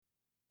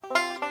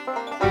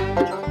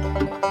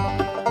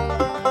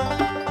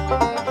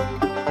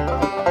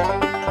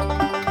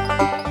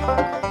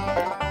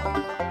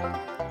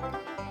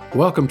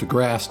Welcome to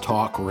Grass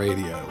Talk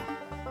Radio.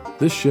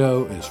 This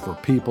show is for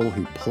people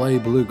who play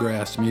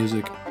bluegrass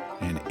music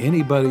and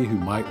anybody who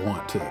might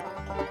want to.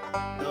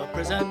 The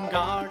prison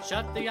guard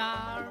shut the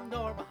iron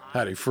door behind.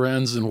 Howdy,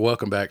 friends, and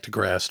welcome back to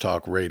Grass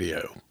Talk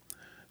Radio.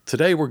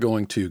 Today we're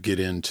going to get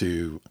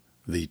into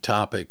the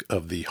topic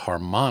of the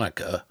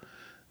harmonica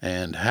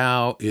and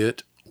how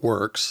it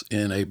works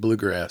in a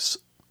bluegrass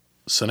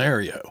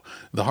scenario.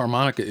 The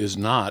harmonica is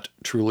not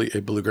truly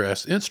a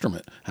bluegrass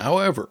instrument.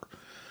 However,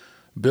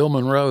 Bill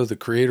Monroe, the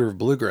creator of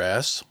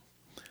bluegrass,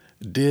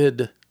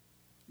 did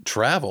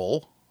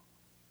travel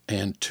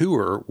and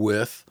tour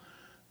with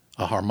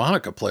a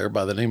harmonica player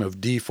by the name of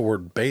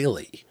DeFord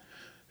Bailey,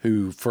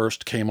 who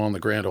first came on the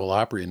Grand Ole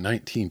Opry in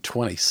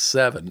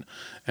 1927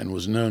 and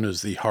was known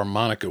as the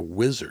Harmonica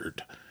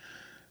Wizard.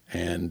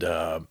 And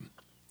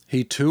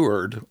he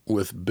toured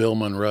with Bill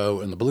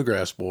Monroe and the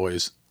Bluegrass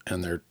Boys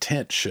and their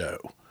tent show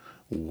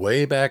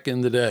way back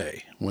in the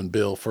day when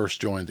Bill first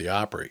joined the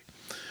Opry.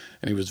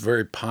 And he was a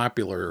very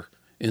popular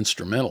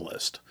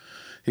instrumentalist.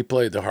 He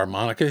played the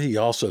harmonica. He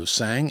also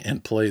sang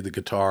and played the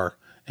guitar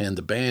and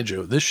the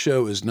banjo. This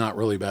show is not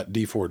really about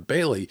DeFord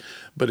Bailey,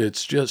 but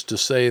it's just to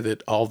say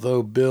that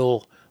although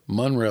Bill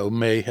Monroe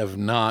may have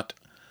not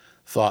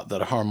thought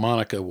that a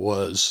harmonica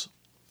was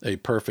a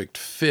perfect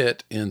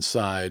fit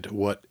inside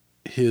what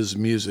his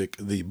music,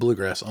 the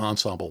bluegrass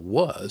ensemble,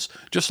 was,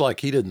 just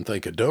like he didn't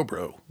think a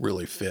dobro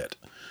really fit.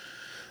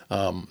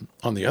 On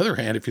the other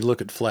hand, if you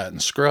look at Flatt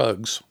and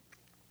Scruggs,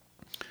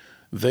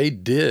 they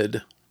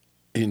did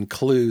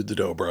include the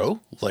dobro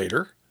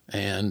later,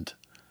 and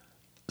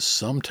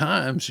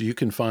sometimes you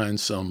can find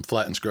some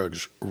Flatt and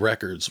Scruggs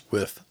records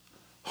with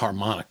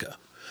harmonica.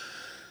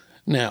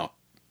 Now,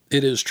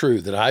 it is true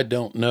that I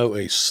don't know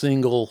a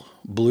single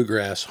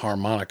bluegrass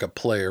harmonica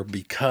player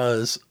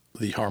because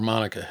the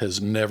harmonica has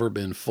never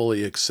been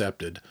fully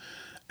accepted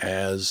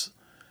as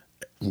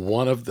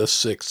one of the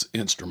 6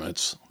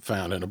 instruments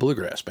found in a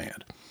bluegrass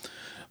band.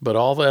 But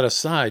all that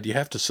aside, you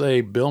have to say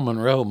Bill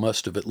Monroe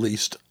must have at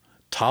least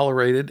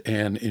tolerated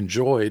and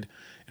enjoyed.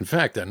 In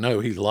fact, I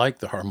know he liked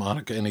the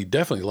harmonica, and he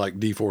definitely liked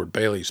DeFord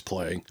Bailey's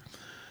playing.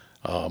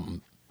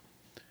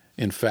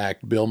 In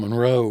fact, Bill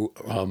Monroe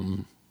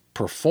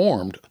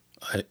performed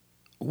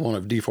one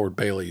of DeFord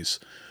Bailey's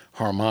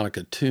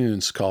harmonica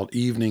tunes called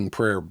Evening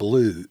Prayer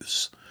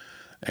Blues,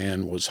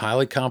 and was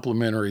highly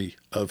complimentary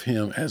of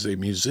him as a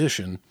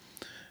musician,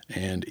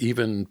 and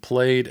even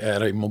played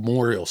at a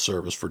memorial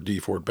service for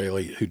DeFord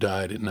Bailey, who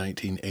died in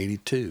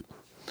 1982.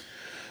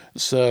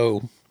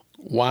 So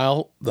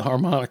while the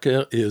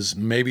harmonica is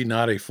maybe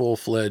not a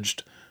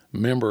full-fledged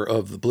member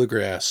of the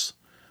bluegrass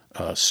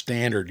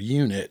standard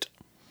unit,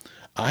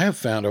 I have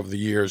found over the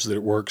years that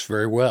it works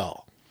very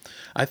well.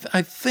 I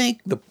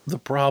think the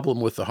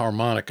problem with the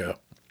harmonica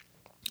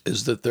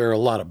is that there are a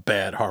lot of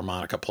bad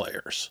harmonica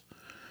players.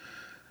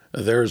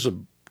 There's a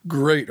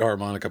great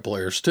harmonica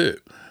players too.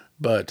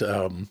 But,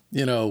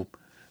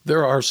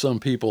 there are some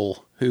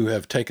people who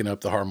have taken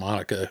up the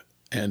harmonica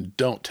and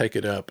don't take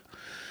it up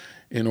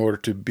in order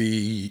to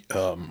be,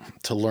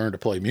 to learn to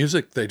play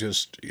music. They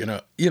just, you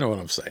know what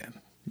I'm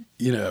saying?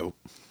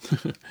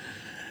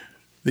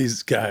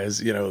 These guys,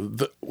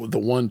 the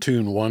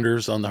one-tune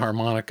wonders on the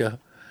harmonica.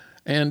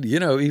 And,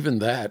 even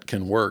that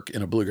can work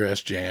in a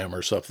bluegrass jam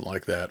or something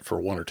like that for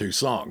 1 or 2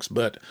 songs.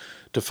 But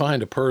to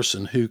find a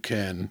person who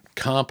can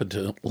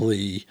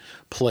competently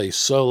play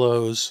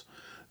solos,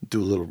 do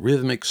a little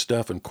rhythmic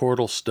stuff and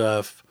chordal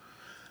stuff,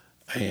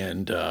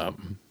 and,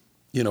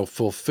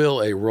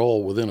 fulfill a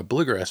role within a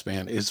bluegrass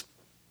band is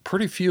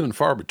pretty few and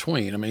far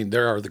between. I mean,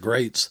 there are the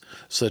greats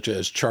such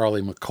as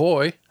Charlie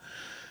McCoy,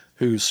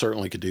 who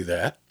certainly could do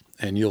that.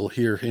 And you'll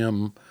hear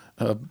him,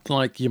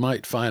 like you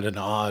might find an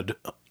odd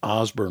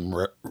Osborne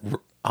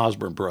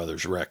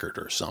Brothers record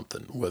or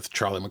something with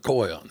Charlie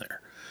McCoy on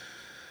there.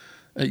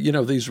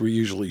 These were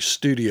usually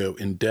studio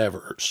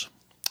endeavors.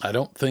 I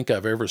don't think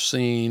I've ever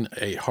seen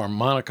a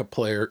harmonica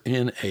player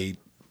in a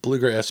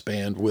bluegrass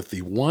band with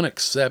the one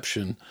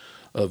exception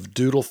of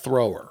Doodle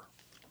Thrower.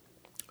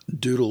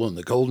 Doodle and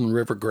the Golden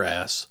River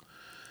Grass.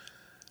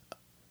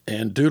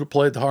 And Doodle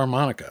played the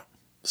harmonica.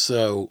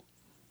 So,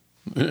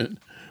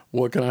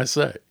 what can I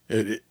say?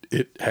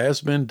 It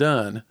has been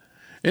done.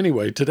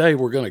 Anyway, today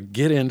we're going to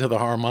get into the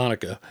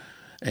harmonica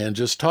and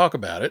just talk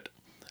about it.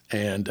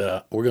 And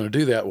we're going to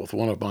do that with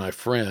one of my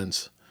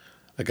friends,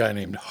 a guy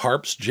named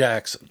Harps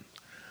Jackson.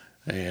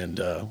 And,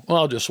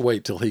 I'll just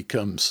wait till he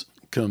comes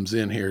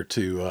in here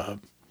to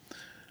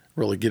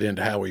really get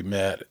into how we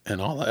met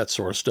and all that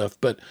sort of stuff.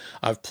 But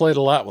I've played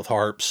a lot with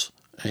Harps,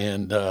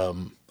 and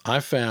I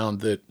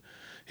found that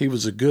he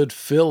was a good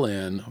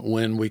fill-in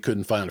when we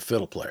couldn't find a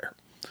fiddle player.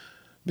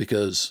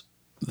 Because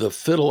the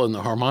fiddle and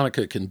the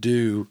harmonica can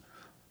do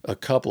a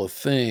couple of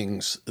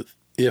things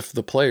if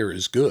the player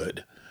is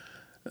good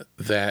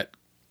that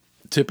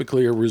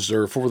typically are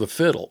reserved for the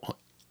fiddle,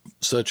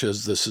 such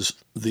as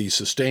the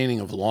sustaining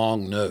of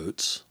long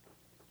notes.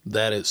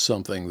 That is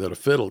something that a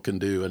fiddle can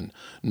do and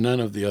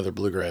none of the other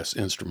bluegrass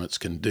instruments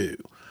can do.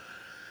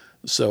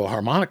 So a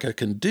harmonica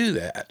can do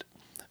that.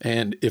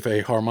 And if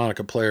a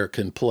harmonica player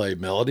can play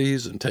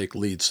melodies and take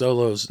lead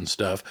solos and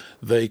stuff,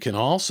 they can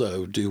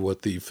also do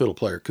what the fiddle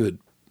player could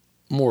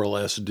more or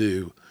less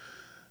do,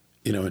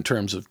 in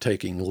terms of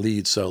taking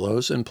lead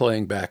solos and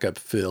playing backup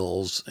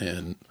fills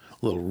and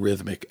little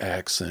rhythmic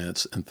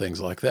accents and things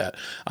like that.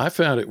 I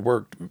found it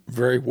worked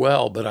very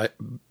well,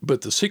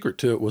 but the secret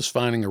to it was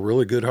finding a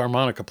really good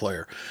harmonica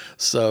player.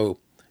 So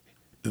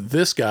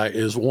this guy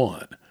is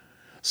one.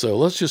 So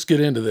let's just get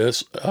into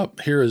this.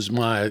 Here is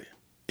my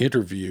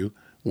interview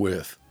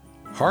with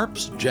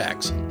Harps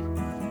Jackson.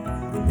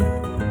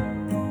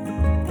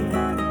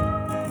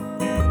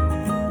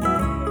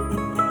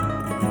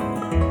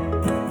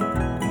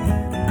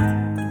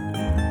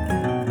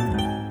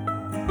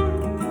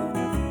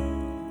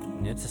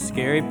 It's a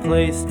scary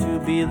place to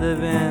be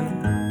living.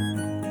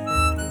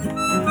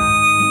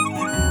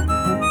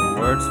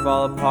 Words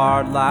fall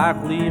apart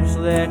like leaves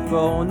let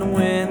go in the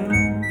wind.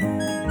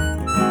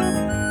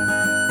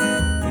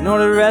 You know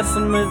that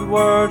wrestling with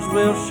words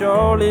will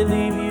surely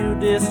leave you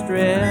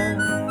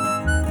distressed.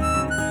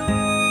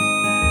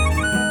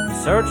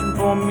 Searching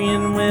for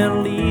meaning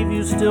will leave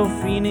you still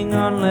fiending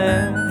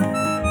unless.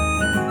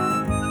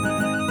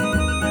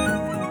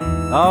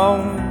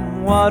 Oh,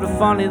 what a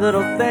funny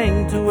little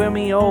thing to hear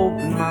me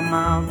open my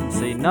mouth and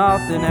say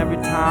nothing every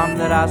time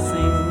that I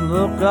sing.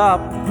 Look up,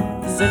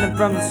 descending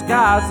from the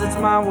skies, it's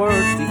my words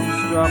to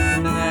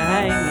destruction, and they're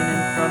hanging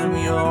in front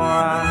of your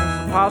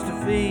eyes.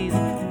 Apostrophes,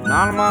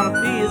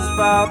 onomatopoeias,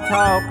 foul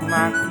talk,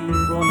 my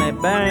people, and they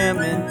bury them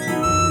into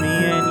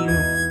me and you.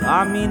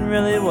 I mean,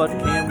 really, what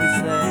can we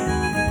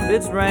say? If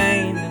it's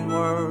rain and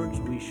words,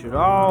 we should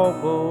all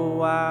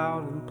go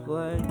out and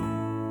play.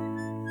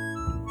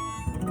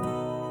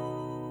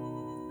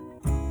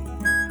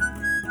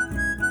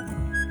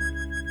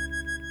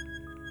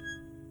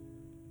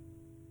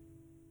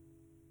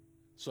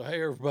 So,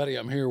 hey, everybody,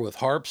 I'm here with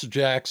Harps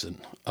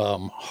Jackson.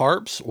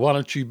 Harps, why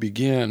don't you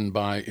begin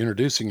by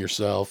introducing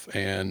yourself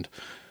and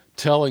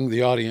telling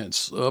the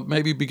audience,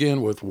 maybe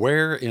begin with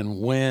where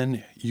and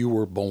when you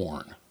were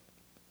born.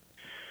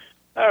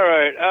 All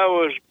right. I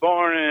was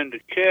born in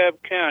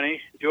DeKalb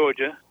County,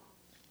 Georgia,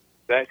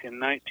 back in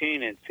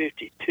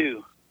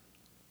 1952.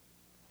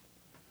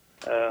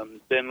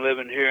 Been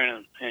living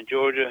here in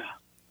Georgia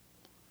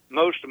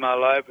most of my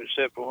life,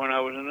 except for when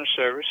I was in the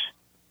service,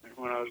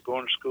 when I was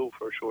going to school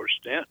for a short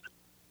stint,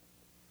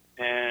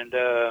 and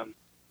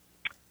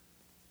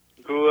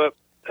grew up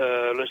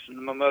listening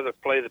to my mother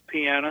play the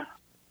piano.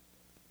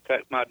 In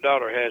fact, my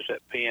daughter has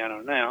that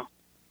piano now,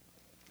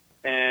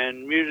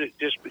 and music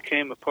just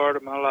became a part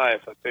of my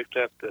life. I picked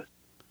up the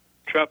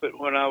trumpet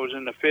when I was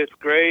in the 5th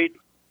grade,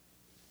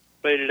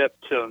 played it up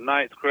till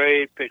 9th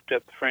grade, picked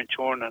up the French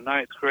horn in the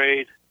 9th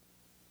grade,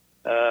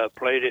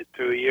 played it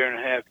through a year and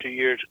a half, 2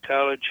 years of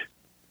college.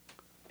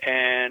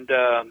 And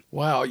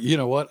wow, you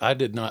know what? I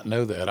did not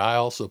know that. I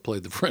also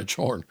played the French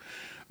horn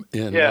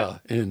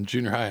in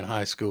junior high and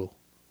high school.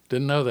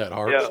 Didn't know that,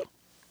 Harps. Yeah.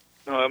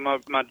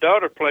 My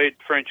daughter played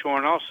French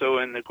horn also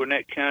in the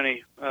Gwinnett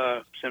County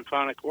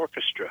Symphonic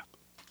Orchestra.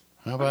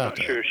 How about I'm not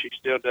sure if she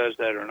still does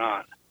that or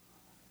not.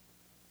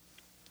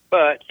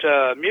 But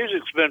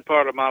music's been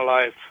part of my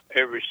life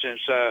ever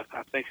since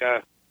I think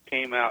I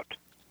came out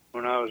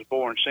when I was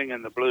born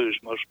singing the blues.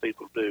 Most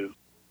people do.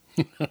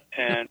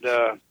 And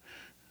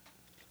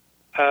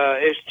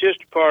it's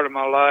just a part of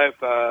my life.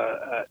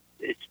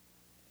 It's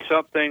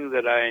something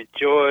that I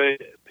enjoy.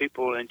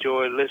 People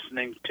enjoy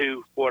listening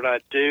to what I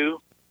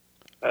do.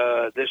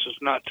 This is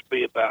not to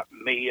be about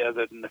me,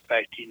 other than the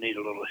fact you need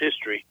a little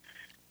history,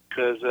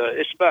 because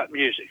it's about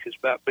music. It's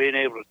about being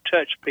able to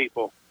touch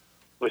people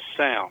with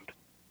sound,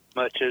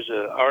 much as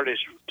an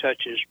artist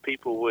touches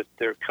people with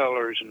their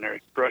colors and their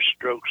brush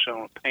strokes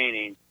on a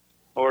painting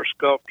or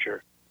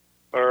sculpture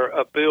or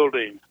a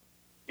building,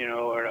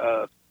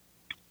 or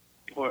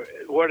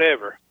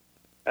whatever.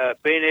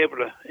 Being able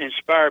to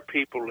inspire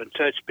people and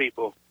touch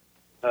people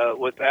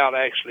without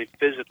actually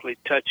physically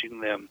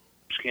touching them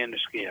skin to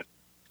skin.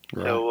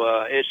 Right.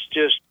 So it's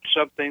just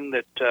something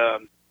that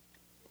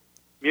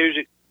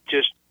music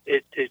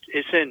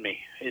it's in me.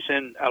 It's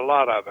in a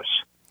lot of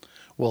us.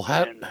 Well,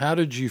 how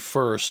did you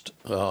first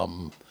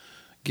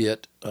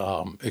get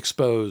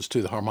exposed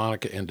to the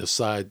harmonica and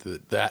decide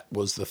that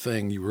was the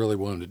thing you really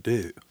wanted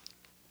to do?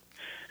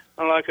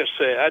 Well, like I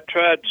said, I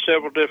tried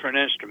several different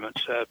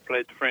instruments. I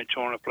played the French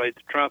horn, I played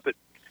the trumpet,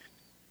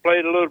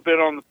 played a little bit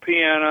on the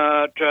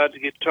piano, tried the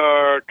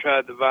guitar,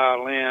 tried the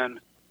violin.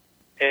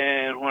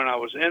 And when I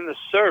was in the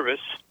service,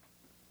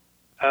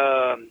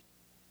 a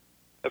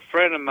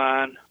friend of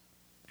mine,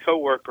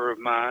 co-worker of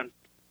mine,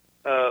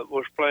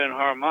 was playing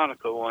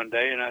harmonica one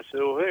day, and I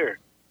said, "Well, here."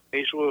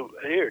 He said, "Well,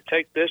 here,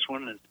 take this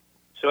one." And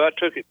so I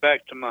took it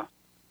back to my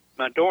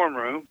dorm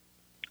room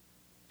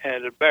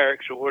at the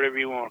barracks, or whatever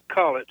you want to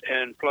call it,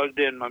 and plugged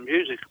in my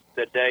music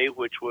that day,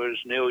 which was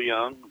Neil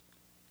Young,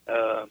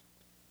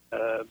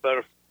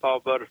 Paul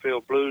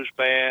Butterfield Blues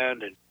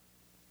Band, and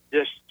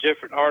just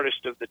different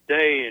artists of the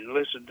day, and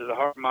listened to the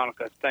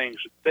harmonica things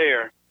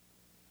there,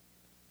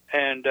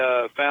 and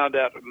found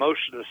out that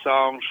most of the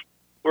songs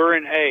were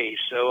in A,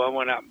 so I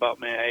went out and bought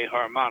me an A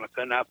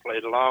harmonica, and I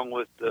played along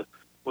with the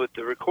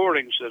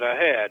recordings that I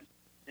had.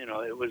 You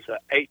know, it was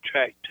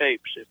 8-track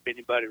tapes, if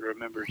anybody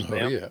remembers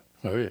them.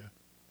 Oh yeah.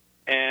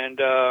 And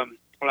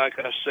like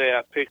I say,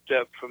 I picked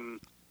up from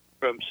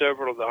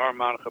several of the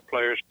harmonica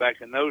players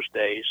back in those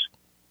days,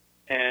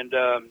 and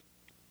that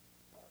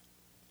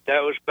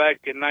was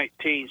back in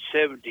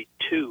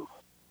 1972.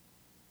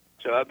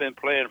 So I've been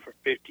playing for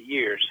 50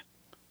 years.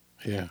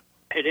 Yeah.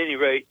 At any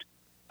rate,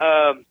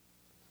 I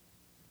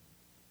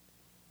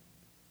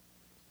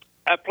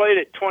played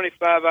it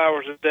 25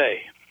 hours a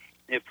day.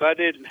 If I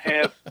didn't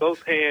have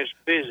both hands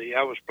busy,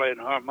 I was playing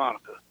the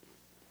harmonica.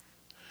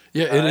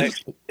 Yeah, it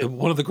is.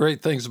 One of the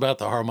great things about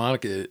the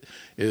harmonica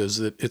is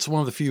that it's one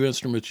of the few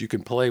instruments you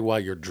can play while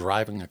you're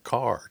driving a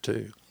car,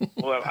 too.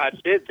 Well, I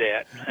did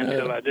that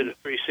until I did a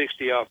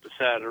 360 off the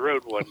side of the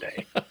road one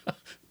day.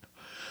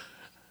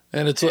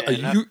 And it's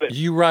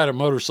you ride a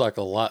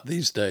motorcycle a lot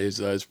these days.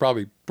 It's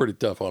probably pretty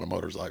tough on a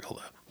motorcycle,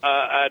 though.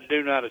 I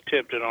do not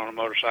attempt it on a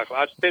motorcycle.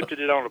 I attempted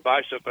it on a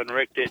bicycle and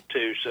wrecked it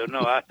too. So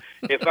no,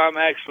 if I'm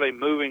actually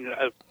moving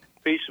a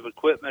piece of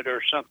equipment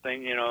or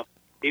something, you know,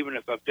 even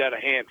if I've got a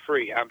hand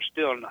free, I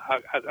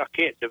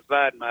can't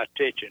divide my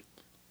attention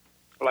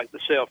like the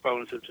cell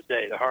phones of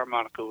today. The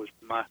harmonica was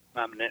my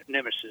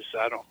nemesis.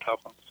 I don't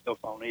talk on the cell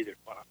phone either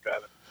when I'm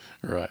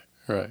driving.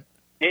 Right.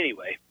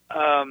 Anyway,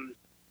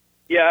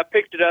 yeah, I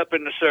picked it up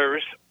in the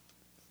service,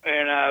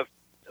 and I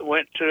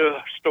went to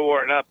a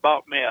store and I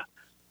bought me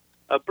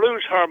a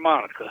blues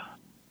harmonica.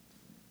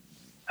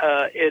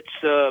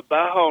 It's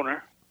by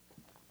Hohner.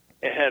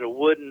 It had a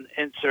wooden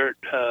insert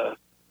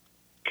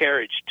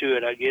carriage to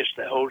it, I guess,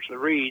 that holds the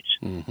reeds.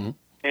 Mm-hmm.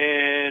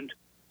 And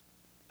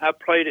I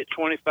played it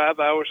 25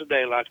 hours a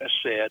day, like I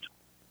said.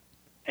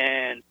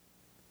 And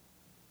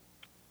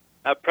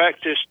I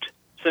practiced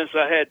since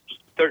I had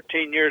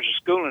 13 years of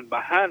schooling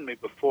behind me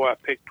before I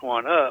picked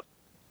one up.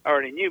 I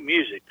already knew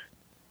music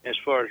as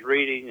far as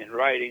reading and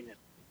writing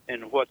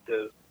and what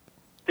the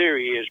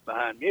theory is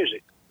behind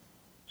music.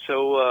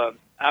 So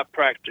I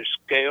practiced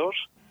scales.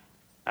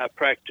 I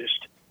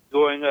practiced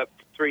going up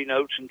 3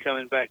 notes and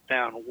coming back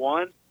down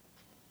 1,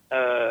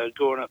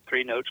 going up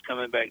 3 notes,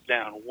 coming back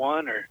down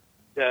 1, or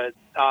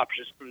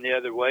opposites from the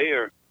other way,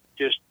 or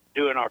just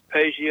doing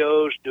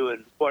arpeggios,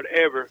 doing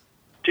whatever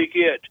to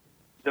get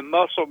the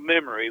muscle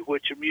memory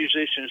which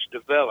musicians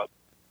develop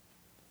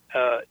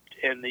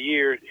through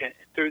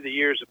the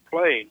years of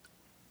playing.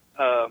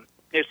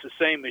 It's the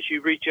same as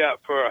you reach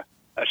out for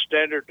a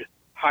standard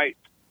height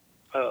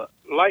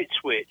light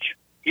switch.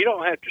 You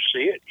don't have to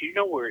see it. You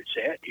know where it's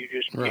at.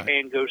 Your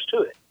hand goes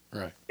to it.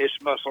 Right. It's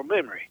muscle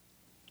memory.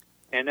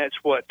 And that's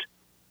what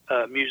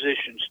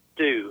musicians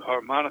do.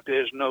 Harmonica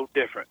is no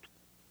different.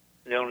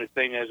 The only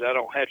thing is I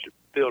don't have to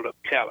build up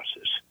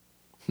calluses.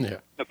 Yeah.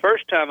 The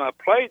first time I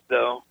played,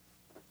 though,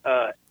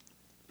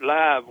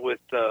 live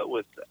with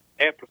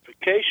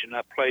amplification,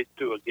 I played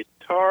through a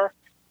guitar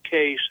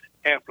case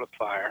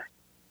amplifier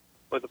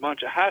with a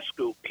bunch of high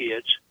school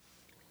kids,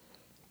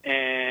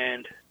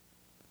 and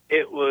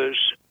it was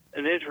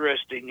an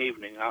interesting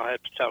evening. I'll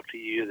have to talk to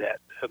you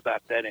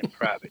about that in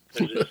private,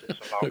 because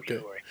it's a long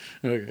story.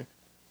 Okay.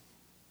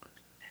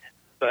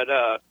 But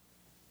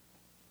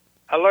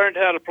I learned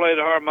how to play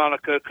the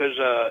harmonica because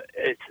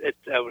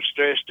I was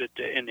stressed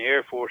in the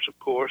Air Force, of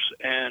course,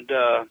 and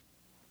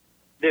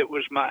it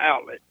was my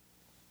outlet.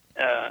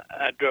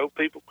 I drove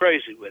people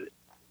crazy with it,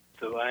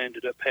 so I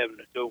ended up having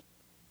to go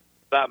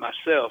by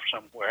myself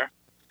somewhere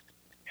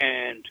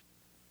and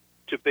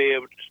to be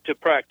able to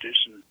practice.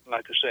 And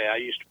like I say, I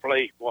used to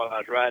play while I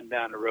was riding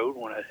down the road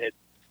when I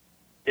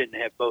didn't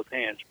have both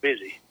hands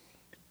busy.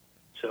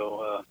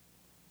 So,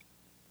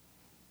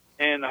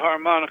 and the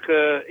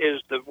harmonica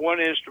is the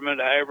one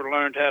instrument I ever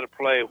learned how to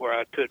play where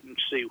I couldn't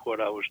see what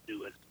I was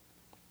doing.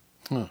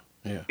 Huh,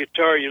 yeah.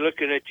 Guitar, you're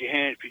looking at your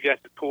hand if you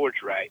got the chords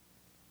right.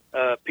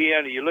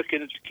 Piano, you're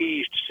looking at the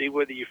keys to see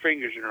whether your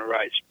fingers are in the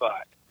right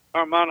spot.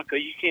 Harmonica,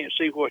 you can't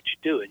see what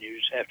you're doing. You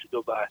just have to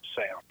go by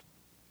sound.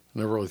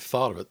 Never really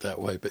thought of it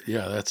that way, but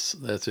yeah,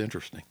 that's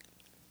interesting.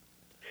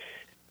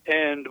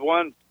 And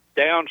one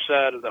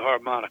downside of the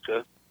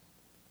harmonica,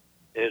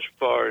 as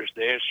far as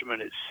the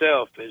instrument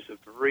itself, is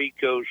if a reed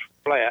goes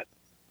flat,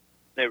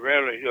 they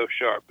rarely go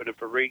sharp, but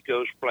if a reed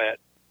goes flat,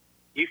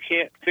 you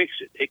can't fix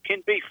it. It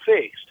can be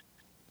fixed,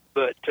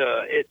 but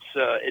it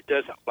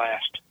doesn't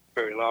last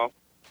very long,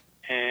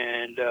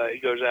 and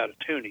it goes out of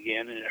tune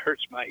again, and it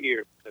hurts my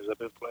ear because I've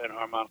been playing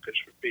harmonicas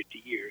for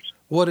 50 years.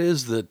 What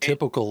is the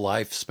typical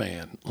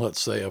lifespan,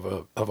 let's say, of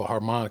a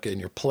harmonica, and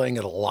you're playing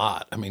it a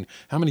lot? I mean,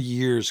 how many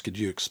years could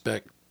you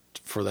expect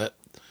for that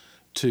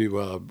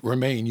to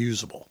remain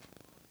usable?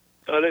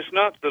 It's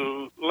not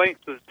the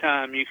length of the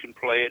time you can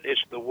play it,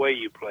 it's the way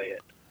you play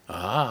it.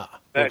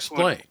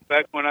 Explain.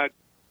 Back when I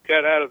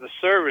got out of the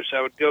service,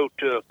 I would go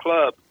to a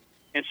club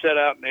and sit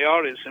out in the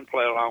audience and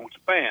play along with the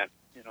band.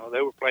 You know,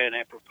 they were playing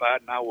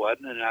amplified and I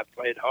wasn't, and I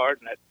played hard,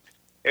 and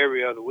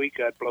every other week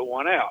I'd blow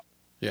one out.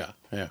 Yeah.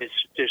 It's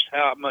just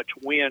how much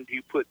wind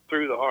you put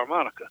through the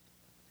harmonica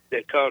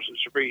that causes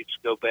the reeds to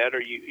go bad,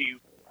 or you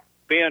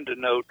bend a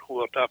note,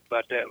 we'll talk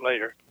about that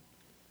later.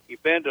 You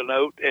bend a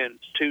note and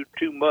it's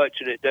too much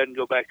and it doesn't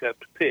go back up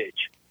to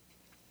pitch.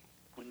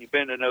 When you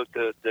bend a note,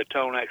 the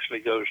tone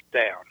actually goes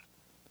down.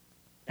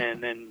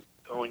 And then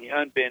when you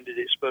unbend it,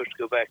 it's supposed to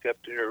go back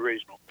up to the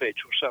original pitch.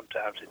 Well,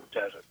 sometimes it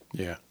doesn't.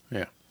 Yeah,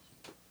 yeah.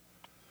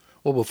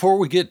 Well, before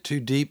we get too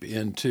deep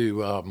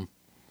into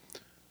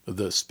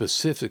the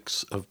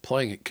specifics of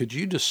playing it, could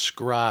you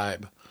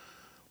describe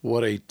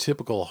what a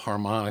typical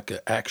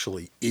harmonica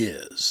actually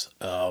is?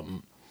 I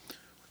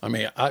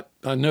mean,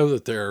 I know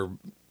that there are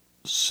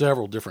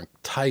several different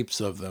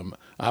types of them.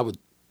 I would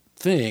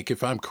think,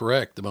 if I'm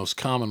correct, the most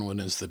common one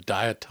is the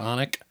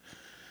diatonic.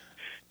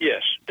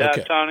 Yes,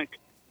 diatonic.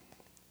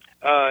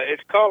 Okay.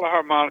 It's called a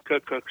harmonica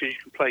because you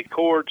can play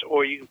chords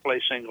or you can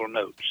play single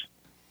notes.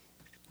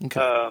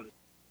 Okay.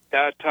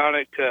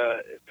 Diatonic,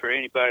 for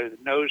anybody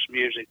that knows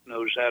music,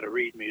 knows how to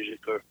read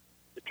music or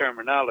the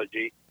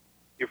terminology,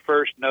 your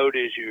first note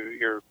is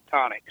your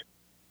tonic,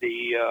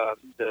 the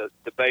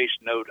bass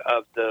note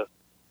of the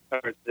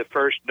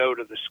first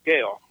note of the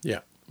scale. Yeah,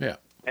 yeah.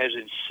 As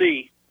in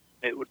C,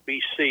 it would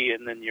be C,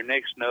 and then your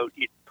next note,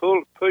 you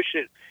push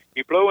it,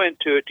 you blow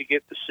into it to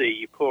get the C,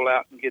 you pull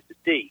out and get the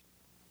D.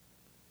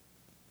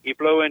 You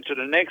blow into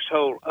the next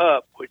hole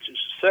up, which is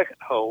the second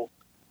hole,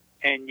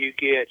 and you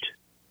get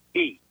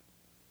E.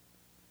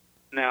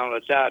 Now, the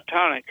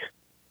diatonic,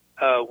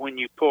 when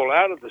you pull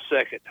out of the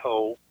second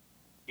hole,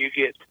 you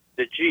get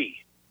the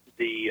G,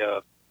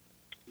 the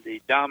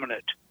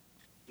dominant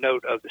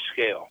note of the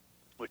scale,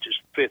 which is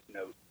the fifth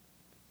note.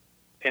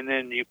 And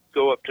then you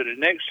go up to the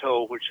next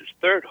hole, which is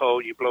third hole,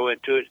 you blow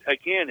into it,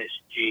 again it's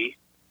G,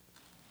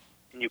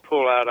 and you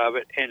pull out of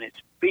it, and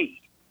it's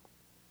B.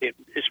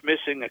 It's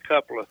missing a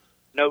couple of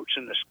notes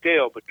in the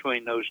scale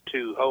between those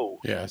two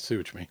holes. Yeah, I see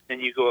what you mean. Then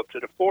you go up to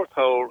the fourth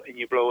hole, and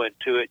you blow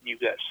into it, and you've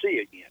got C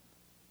again.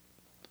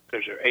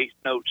 Because there are 8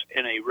 notes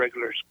in a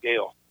regular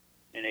scale,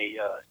 in a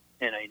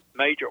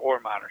major or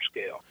minor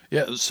scale.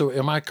 Yeah, so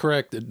am I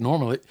correct that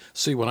normally,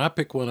 see, when I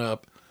pick one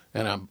up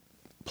and I'm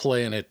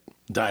playing it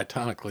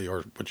diatonically,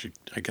 or what you,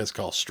 I guess,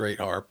 call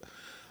straight harp,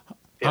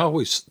 yeah, I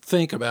always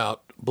think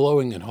about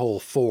blowing in hole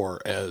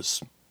 4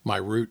 as my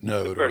root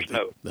note or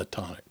the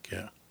tonic,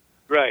 yeah.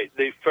 Right.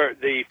 The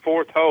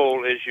fourth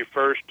hole is your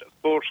first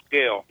full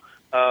scale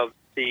of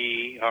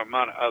the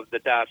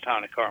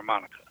diatonic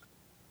harmonica.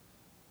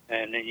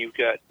 And then you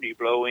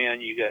blow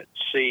in, you got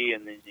C,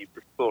 and then you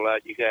pull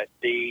out, you got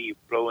D, you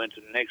blow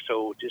into the next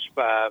hole, which is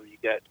 5,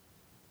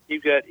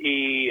 you've got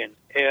E and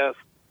F,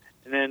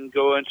 and then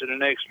go into the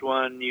next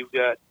one, you've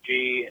got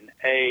G and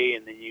A,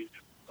 and then you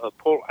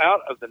pull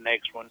out of the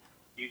next one,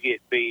 you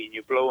get B, and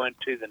you blow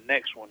into the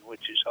next one,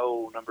 which is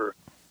hole number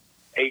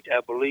 8, I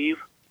believe.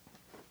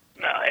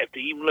 Now, I have to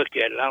even look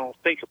at it. I don't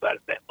think about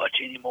it that much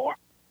anymore.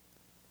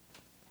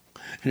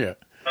 Yeah.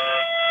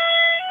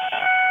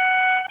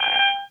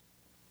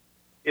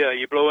 Yeah,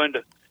 you blow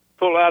into,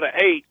 pull out of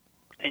 8,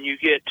 and you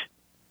get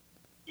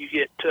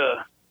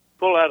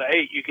pull out of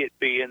 8, you get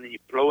B, and then you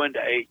blow into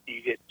 8, and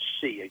you get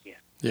C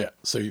again. Yeah,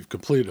 so you've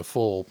completed a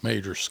full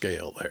major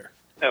scale there.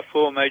 A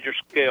full major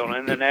scale,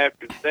 and then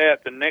after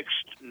that, the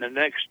next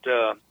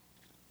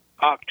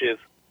octave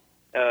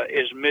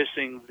is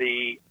missing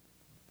the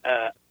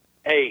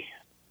A.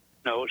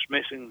 No, it's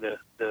missing the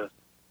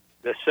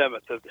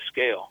seventh of the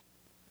scale.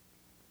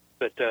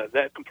 But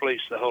that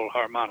completes the whole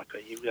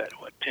harmonica. You've got,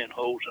 10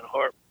 holes in a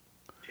harp?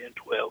 10,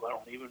 12, I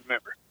don't even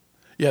remember.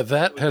 Yeah,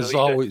 that has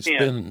always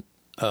been,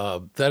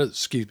 that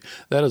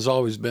has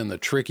always been the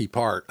tricky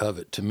part of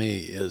it to me,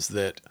 is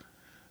that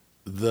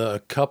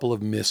the couple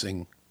of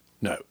missing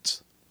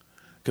notes.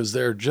 Because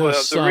they're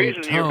just some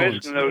tones. You're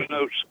missing those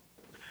notes,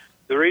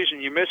 the reason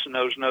you're missing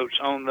those notes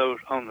on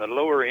the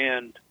lower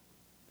end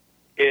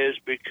is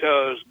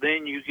because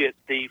then you get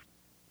the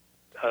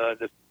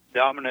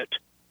dominant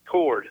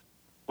chord,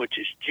 which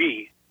is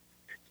G.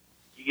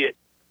 You get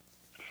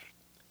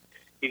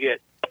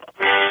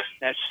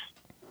that's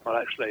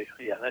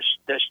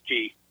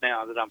G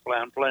now that I'm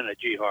playing a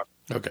G harp.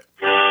 Okay.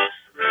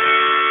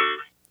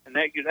 And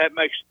that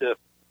makes the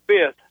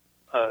fifth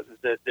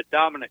the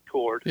dominant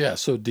chord. Yeah,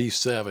 so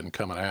D7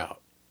 coming out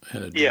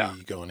and a G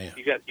going in.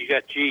 You got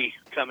G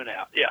coming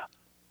out. Yeah.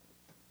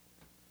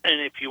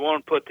 And if you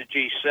want to put the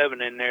G7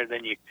 in there,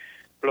 then you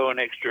blow an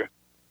extra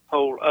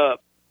hole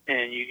up,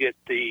 and you get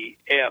the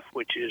F,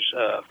 which is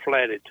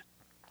flatted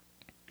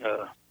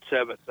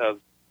seventh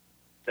of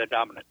the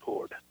dominant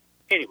chord.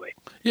 Anyway.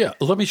 Yeah,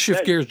 let me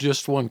shift gears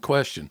just one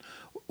question.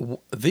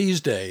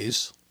 These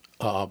days,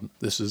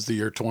 this is the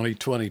year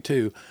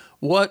 2022,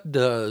 what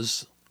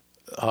does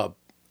a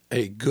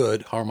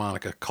good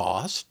harmonica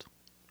cost?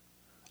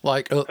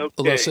 Like,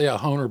 let's say a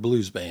Hohner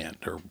Blues Band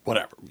or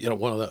whatever,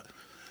 one of the...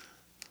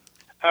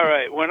 All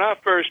right. When I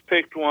first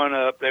picked one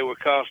up, they were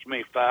costing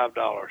me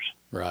 $5.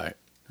 Right.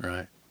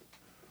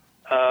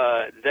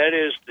 That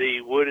is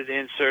the wooded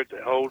insert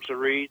that holds the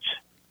reeds.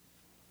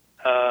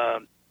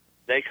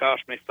 They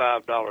cost me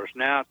 $5.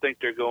 Now I think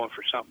they're going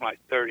for something like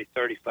 $30,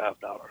 $35.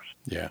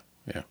 Yeah.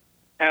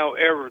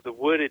 However, the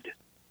wooded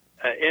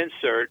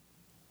insert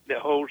that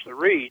holds the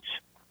reeds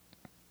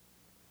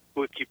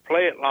if you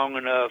play it long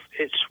enough,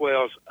 it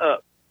swells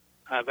up.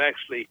 I've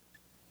actually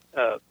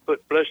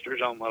put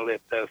blisters on my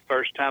lip. The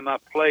first time I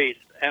played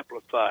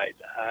amplified,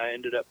 I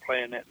ended up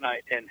playing that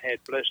night and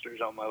had blisters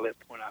on my lip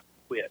when I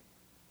quit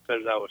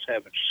because I was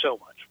having so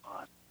much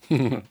fun.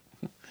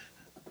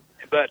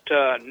 But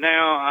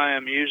now I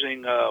am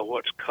using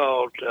what is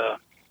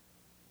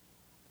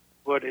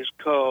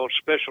called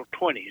Special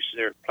 20s.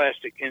 They're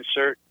plastic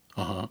insert,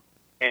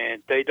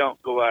 and they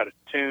don't go out of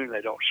tune.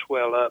 They don't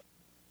swell up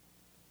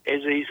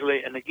as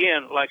easily. And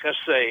again, like I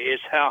say,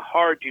 it's how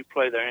hard you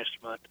play their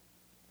instrument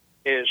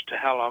as to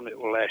how long it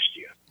will last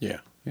you. Yeah,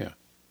 yeah.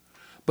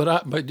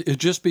 But it'd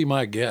just be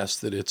my guess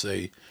that it's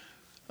even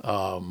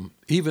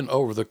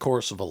over the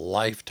course of a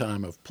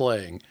lifetime of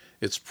playing,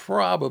 it's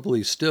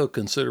probably still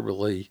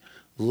considerably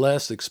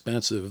less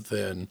expensive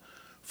than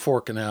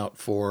forking out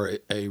for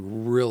a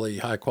really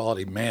high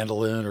quality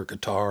mandolin or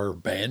guitar or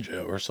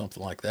banjo or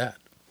something like that.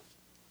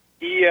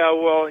 Yeah,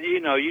 well, you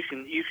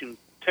can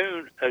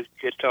tune a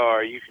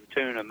guitar, you can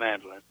tune a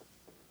mandolin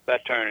by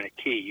turning a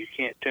key. You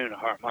can't tune a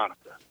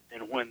harmonica.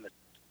 And when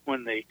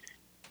the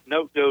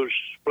note goes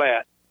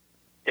flat,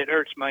 it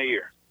hurts my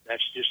ear.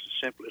 That's just the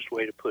simplest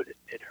way to put it.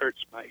 It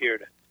hurts my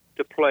ear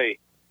to play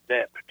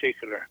that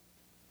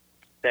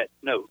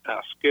note.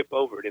 I'll skip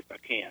over it if I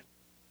can.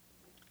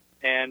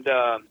 And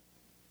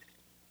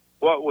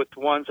what with the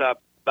ones I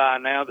buy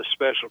now, the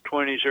Special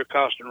 20s, they're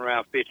costing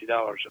around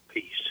 $50 a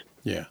piece.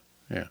 Yeah,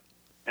 yeah.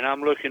 And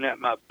I'm looking at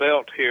my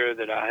belt here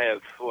that I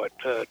have,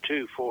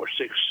 2, 4,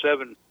 6,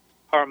 7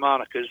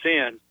 harmonicas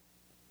in.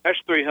 That's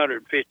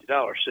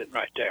 $350 sitting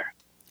right there.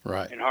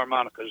 Right. In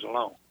harmonicas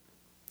alone.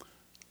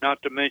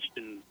 Not to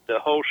mention the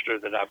holster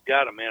that I've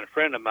got them in. A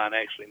friend of mine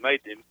actually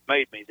made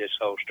me this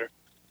holster,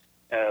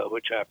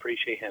 which I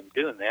appreciate him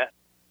doing that.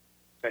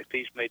 In fact,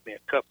 he's made me a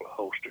couple of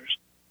holsters.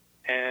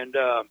 And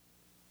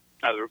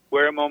I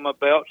wear them on my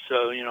belt,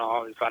 so,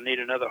 if I need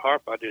another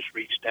harp, I just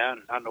reach down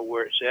and I know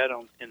where it's at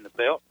in the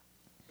belt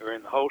or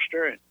in the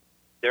holster, and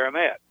there I'm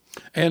at.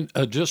 And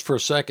just for a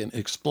second,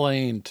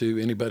 explain to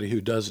anybody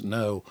who doesn't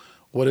know,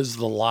 what is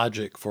the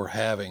logic for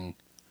having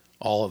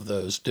all of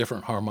those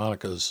different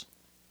harmonicas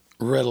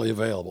readily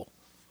available?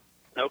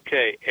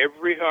 Okay,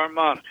 every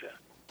harmonica,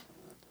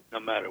 no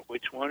matter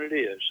which one it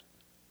is,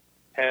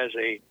 has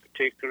a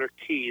particular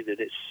key that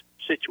it's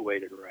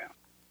situated around.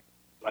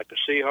 Like a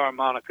C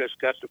harmonica's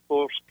got the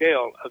full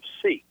scale of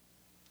C,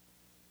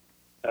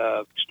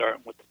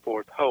 starting with the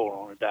fourth hole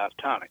on a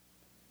diatonic.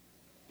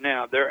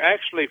 Now, there are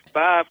actually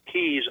 5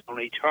 keys on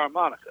each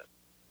harmonica.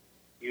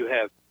 You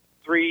have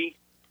 3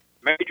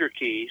 major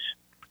keys,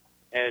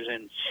 as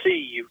in C,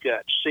 you've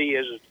got C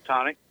as a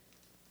tonic,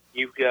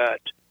 you've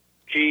got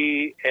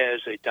G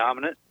as a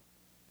dominant,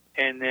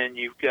 and then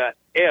you've got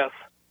F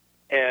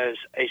as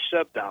a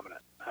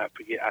subdominant. I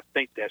forget, I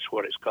think that's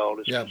what it's called.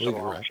 It's yeah, I believe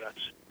you're right.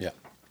 Yeah.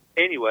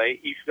 Anyway,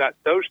 you've got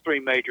those 3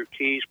 major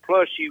keys,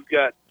 plus you've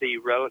got the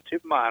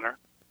relative minor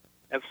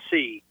of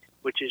C,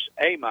 which is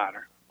A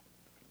minor,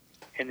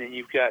 and then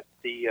you've got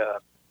the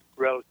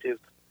relative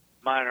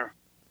minor,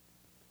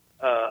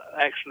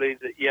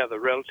 the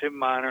relative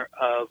minor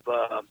of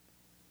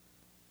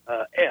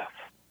F,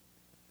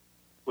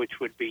 which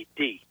would be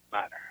D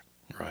minor.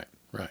 Right,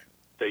 right.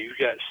 So you've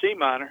got C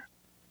minor,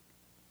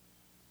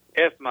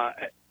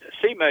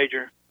 C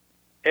major,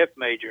 F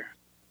major,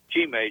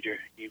 G major,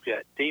 you've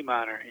got D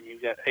minor, and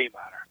you've got A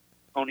minor.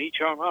 On each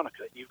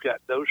harmonica, you've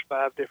got those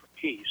 5 different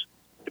keys.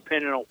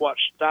 Depending on what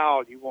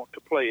style you want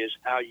to play is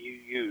how you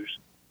use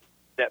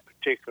that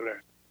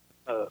particular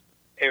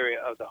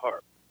area of the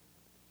harp.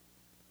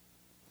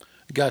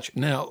 Gotcha.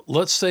 Now,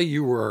 let's say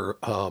you were,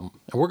 and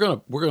we're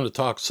gonna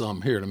talk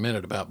some here in a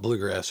minute about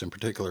bluegrass in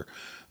particular,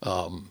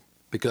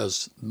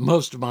 because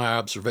most of my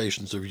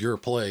observations of your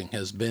playing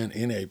has been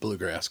in a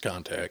bluegrass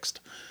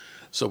context.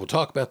 So we'll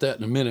talk about that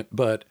in a minute.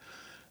 But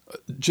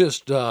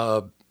just,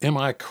 am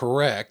I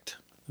correct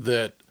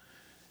that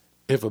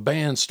if a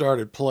bluegrass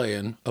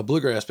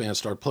band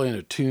started playing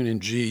a tune in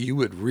G, you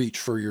would reach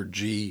for your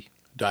G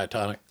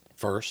diatonic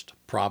first,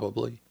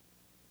 probably?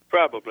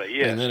 Probably,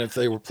 yes. And then if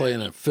they were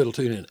playing a fiddle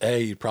tune in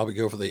A, you'd probably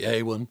go for the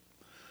A one.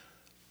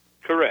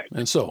 Correct.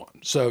 And so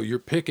on. So you're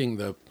picking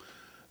the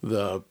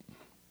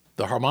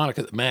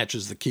harmonica that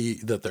matches the key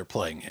that they're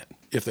playing in.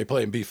 If they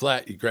play in B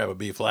flat, you grab a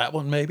B flat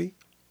one, maybe?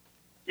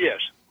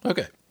 Yes.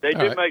 Okay. They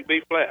do make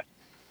B flat.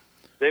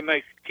 They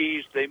make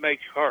keys, they make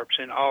harps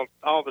in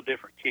all the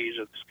different keys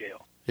of the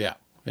scale. Yeah,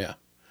 yeah.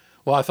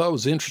 Well, I thought it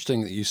was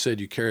interesting that you said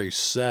you carry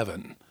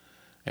 7,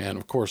 and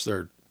of course there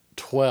are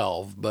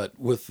 12, but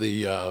with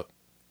the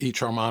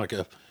each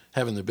harmonica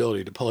having the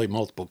ability to play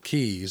multiple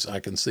keys, I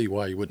can see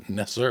why you wouldn't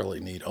necessarily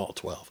need all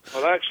 12.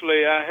 Well,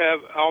 actually, I have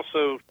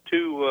also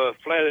 2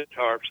 flatted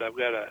harps. I've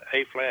got an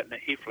A flat and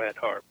an E flat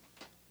harp,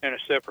 and a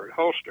separate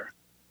holster.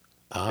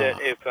 That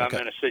if I'm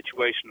in a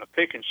situation, a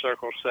picking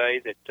circle, say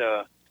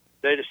that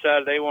they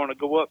decide they want to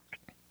go up,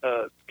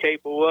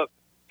 capo up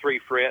 3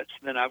 frets,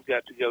 then I've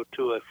got to go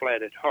to a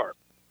flatted harp.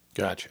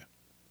 Gotcha.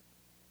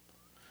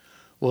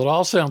 Well, it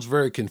all sounds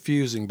very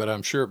confusing, but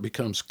I'm sure it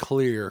becomes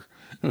clear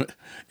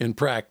in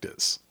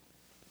practice.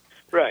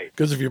 Right.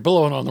 Because if you're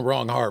blowing on the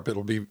wrong harp,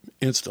 it'll be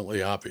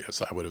instantly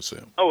obvious, I would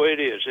assume. Oh, it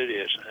is. It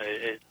is.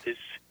 It's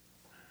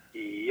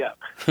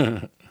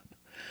yuck.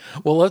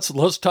 Well,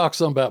 let's talk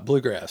some about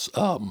bluegrass.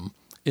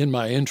 In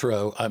my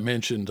intro, I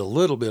mentioned a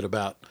little bit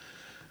about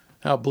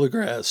how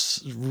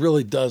bluegrass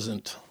really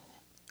doesn't,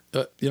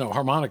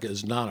 harmonica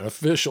is not an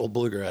official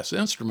bluegrass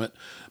instrument,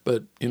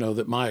 but,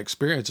 that my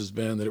experience has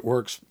been that it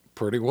works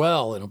pretty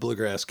well in a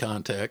bluegrass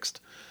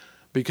context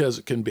because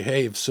it can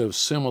behave so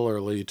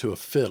similarly to a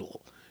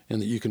fiddle in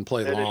that you can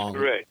play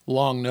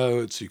long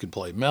notes, you can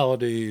play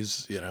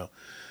melodies,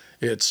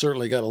 It's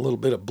certainly got a little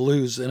bit of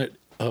blues in it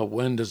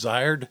when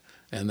desired,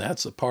 and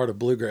that's a part of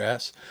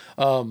bluegrass.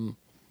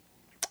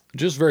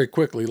 Just very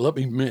quickly, let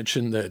me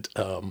mention that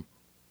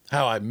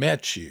how I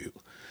met you.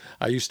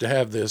 I used to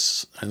have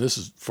this, and this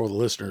is for the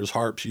listeners,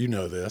 harps, you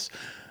know this.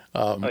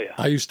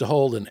 I used to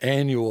hold an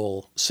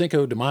annual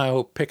Cinco de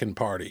Mayo picking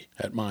party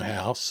at my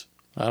house.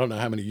 I don't know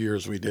how many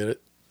years we did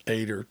it,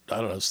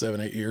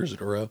 7, 8 years in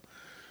a row.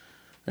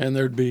 And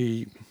there'd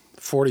be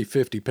 40,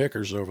 50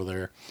 pickers over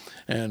there.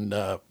 And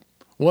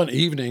one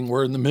evening,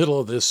 we're in the middle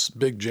of this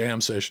big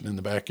jam session in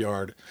the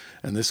backyard,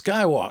 and this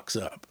guy walks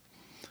up.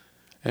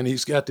 And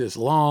he's got this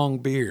long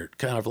beard,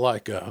 kind of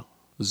like a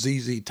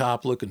ZZ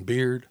Top looking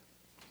beard.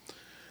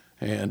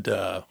 And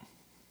I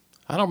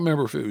don't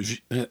remember if it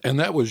was, and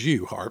that was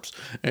you, Harps.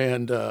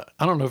 And I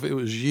don't know if it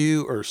was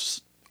you or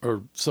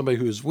somebody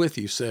who was with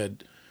you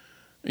said,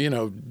 do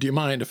you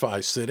mind if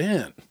I sit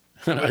in?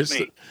 And I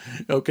said,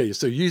 okay,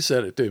 so you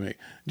said it to me.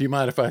 Do you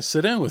mind if I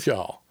sit in with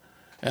y'all?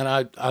 And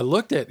I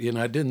looked at you and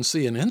I didn't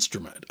see an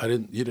instrument.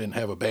 You didn't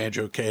have a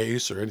banjo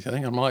case or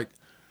anything. I'm like,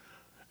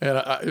 and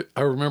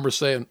I remember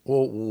saying,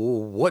 well,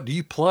 what do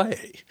you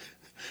play?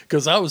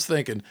 Because I was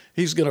thinking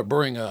he's going to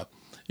bring a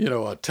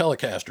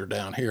Telecaster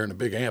down here and a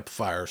big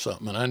amplifier or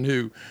something. And I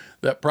knew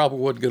that probably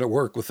wasn't going to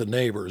work with the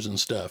neighbors and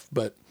stuff.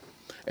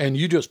 And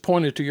you just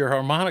pointed to your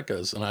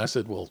harmonicas. And I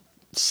said, well,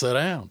 sit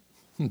down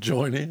and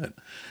join in.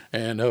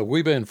 And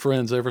we've been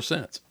friends ever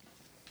since.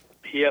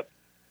 Yep.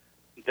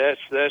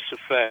 That's a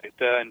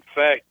fact. In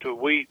fact,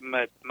 we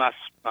met, my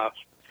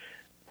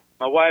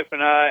wife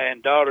and I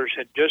and daughters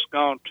had just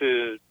gone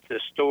to the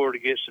store to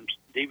get some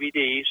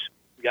DVDs,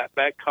 got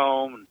back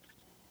home, and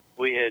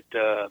we had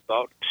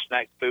bought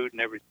snack food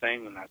and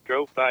everything, and I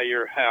drove by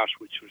your house,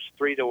 which was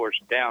 3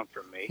 doors down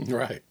from me.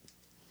 Right.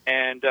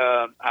 And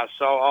I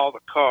saw all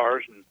the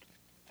cars and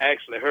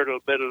actually heard a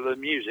little bit of the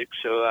music,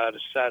 so I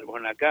decided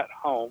when I got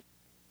home,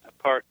 I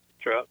parked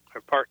the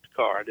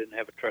car. I didn't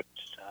have a truck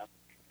this time.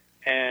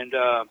 And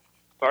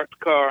parked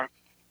the car,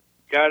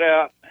 got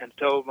out, and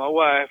told my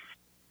wife,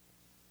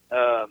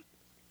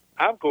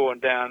 I'm going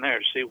down there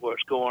to see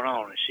what's going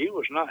on. And she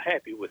was not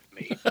happy with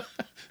me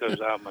because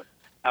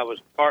I was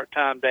a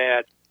part-time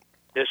dad.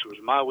 This was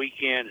my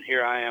weekend, and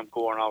here I am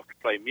going off to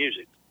play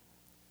music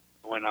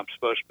when I'm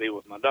supposed to be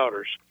with my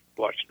daughters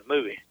watching a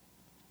movie.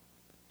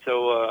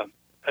 So,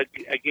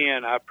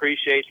 again, I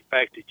appreciate the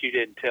fact that you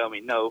didn't tell me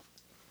no.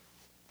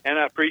 And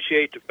I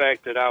appreciate the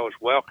fact that I was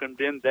welcomed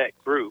in that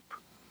group,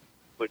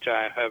 which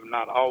I have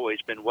not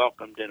always been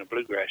welcomed in a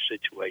bluegrass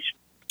situation.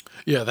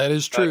 Yeah, that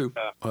is true.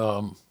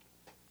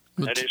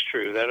 That is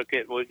true.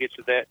 We'll get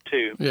to that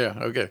too. Yeah,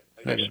 okay.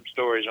 I got some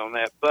stories on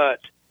that. But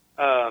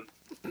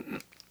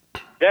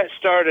that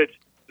started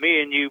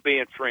me and you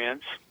being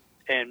friends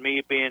and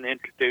me being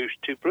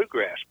introduced to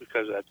bluegrass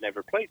because I'd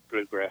never played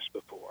bluegrass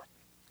before.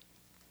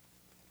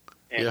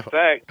 In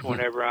fact,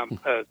 whenever I'm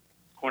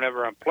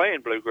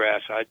playing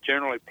bluegrass, I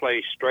generally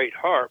play straight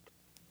harp.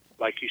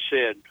 Like you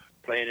said,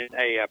 playing in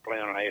A, I play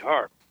on an A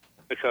harp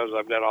because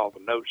I've got all the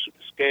notes of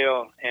the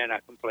scale and I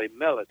can play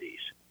melodies.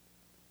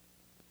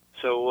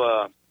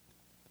 So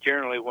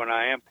generally when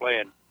I am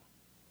playing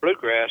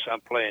bluegrass,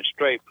 I'm playing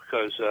straight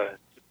because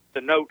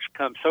the notes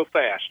come so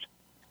fast.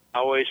 I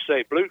always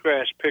say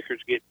bluegrass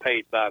pickers get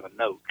paid by the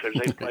note because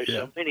they play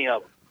so many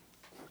of them.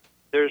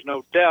 There's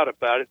no doubt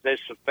about it.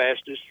 That's the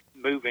fastest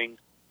moving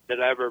that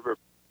I've ever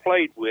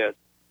played with,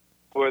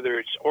 whether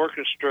it's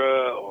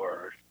orchestra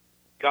or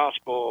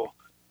gospel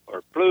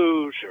or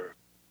blues or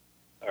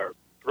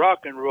rock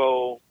and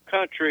roll,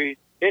 country.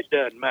 It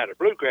doesn't matter.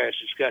 Bluegrass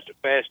has got the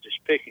fastest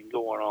picking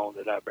going on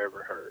that I've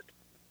ever heard.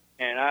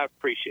 And I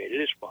appreciate it.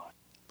 It's fun.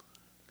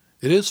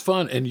 It is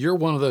fun. And you're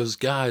one of those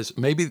guys,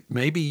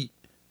 maybe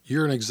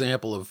you're an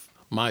example of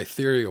my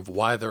theory of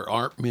why there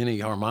aren't many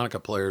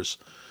harmonica players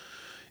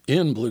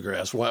in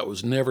bluegrass, why it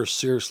was never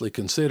seriously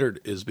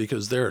considered, is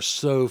because there are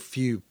so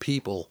few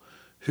people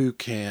who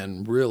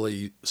can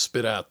really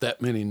spit out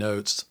that many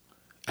notes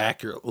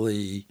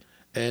accurately.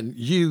 And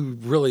you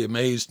really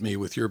amazed me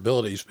with your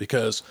abilities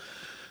because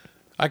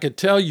I could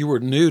tell you were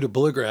new to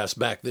bluegrass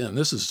back then.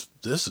 This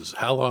is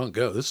how long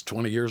ago? This is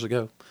 20 years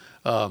ago.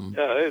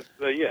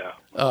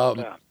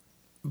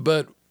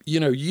 But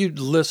you'd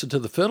listen to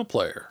the fiddle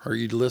player or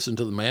you'd listen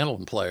to the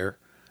mandolin player,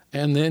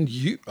 and then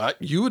you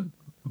would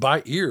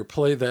by ear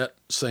play that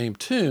same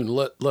tune.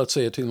 Let's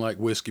say a tune like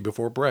Whiskey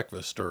Before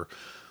Breakfast or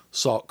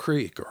Salt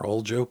Creek or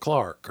Old Joe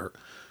Clark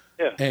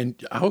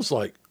and I was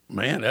like,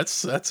 man,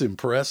 that's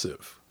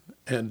impressive.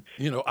 And,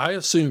 I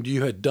assumed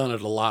you had done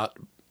it a lot,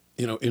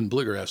 in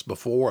bluegrass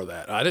before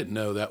that. I didn't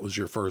know that was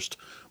your first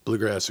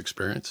bluegrass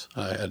experience.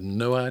 I had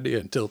no idea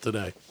until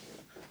today.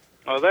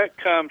 Well, that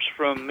comes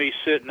from me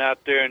sitting out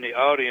there in the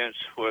audience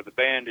where the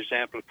band is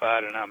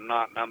amplified and I'm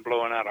not, and I'm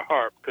blowing out a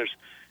harp, because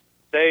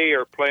they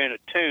are playing a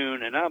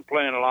tune and I'm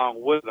playing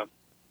along with them,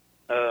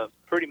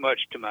 pretty much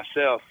to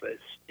myself. As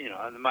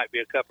and there might be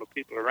a couple of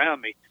people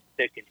around me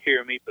that can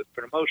hear me, but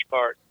for the most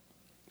part,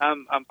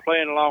 I'm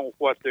playing along with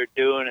what they're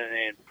doing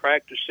and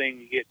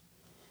practicing,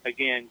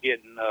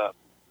 getting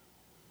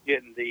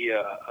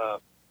the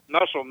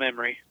muscle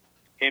memory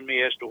in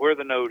me as to where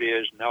the note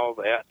is and all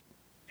that,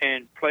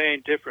 and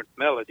playing different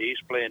melodies,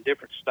 playing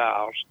different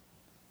styles.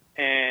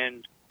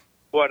 And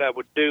what I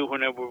would do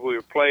whenever we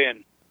were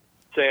playing,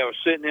 say I was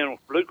sitting in with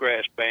a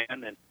bluegrass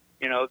band, and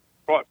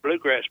what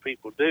bluegrass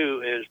people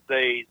do is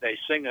they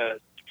sing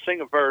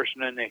a verse,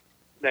 and then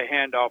they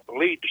hand off the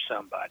lead to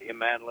somebody, a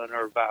mandolin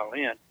or a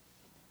violin,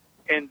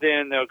 and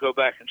then they'll go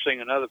back and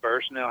sing another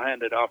verse, and they'll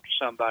hand it off to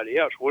somebody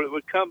else. Well, it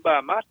would come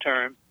by my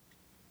turn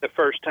the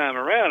first time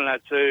around, and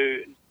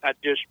I'd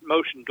just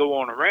motion go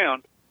on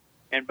around,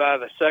 and by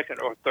the second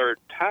or third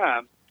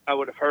time, I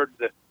would have heard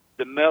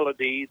the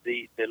melody,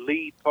 the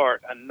lead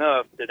part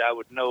enough that I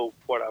would know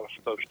what I was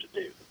supposed to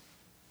do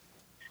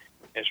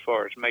as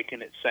far as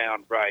making it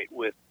sound right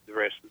with the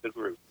rest of the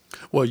group.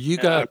 Well,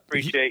 I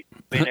appreciate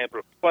being able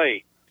to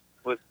play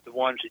with the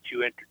ones that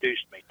you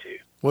introduced me to.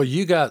 Well,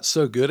 you got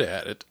so good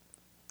at it,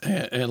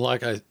 and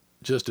like I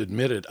just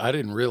admitted, I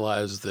didn't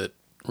realize that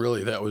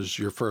really that was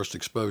your first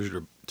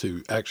exposure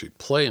to actually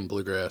playing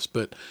bluegrass,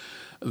 but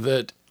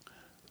that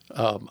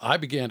I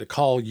began to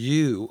call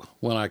you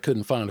when I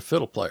couldn't find a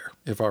fiddle player.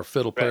 If our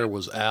fiddle player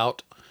was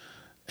out,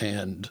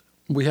 and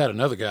we had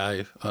another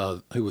guy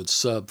who would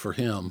sub for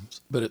him,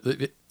 but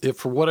if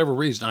for whatever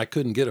reason I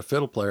couldn't get a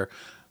fiddle player,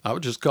 I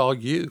would just call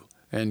you,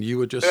 and you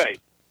would just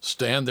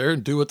stand there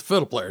and do what the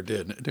fiddle player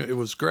did. It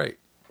was great.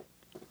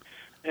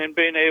 And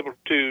being able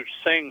to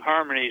sing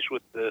harmonies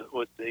with the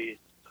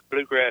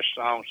bluegrass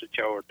songs that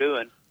y'all were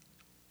doing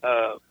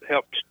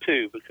helped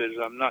too, because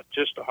I'm not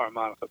just a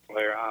harmonica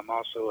player, I'm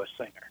also a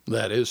singer.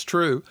 That is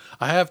true.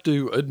 I have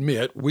to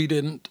admit, we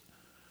didn't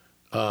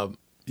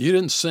you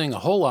didn't sing a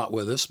whole lot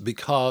with us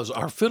because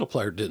our fiddle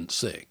player didn't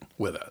sing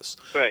with us.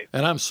 Right.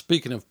 And I'm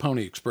speaking of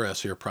Pony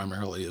Express here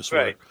primarily as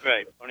well.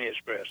 Right, Pony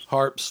Express.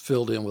 Harps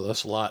filled in with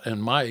us a lot,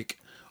 and Mike,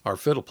 our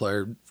fiddle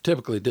player,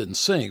 typically didn't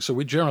sing, so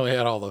we generally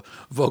had all the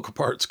vocal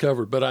parts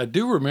covered. But I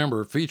do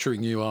remember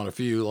featuring you on a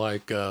few,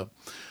 like, trying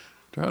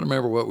to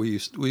remember what we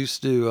used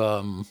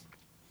to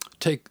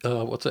take,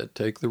 what's that,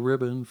 Take the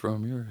Ribbon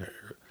from Your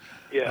Hair.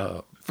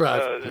 Yeah.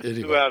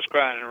 Anyway. 2 Hours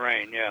Crying in the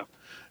Rain, yeah.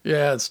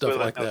 Yeah, and stuff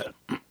like that.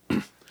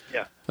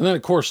 Yeah. And then,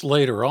 of course,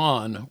 later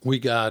on, we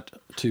got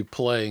to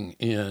playing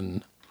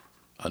in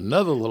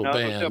another little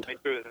band.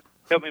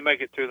 Help me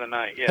make it through the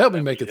night. Yeah. Help me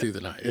make it through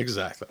the night.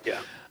 Exactly.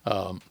 Yeah.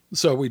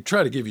 So we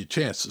try to give you a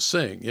chance to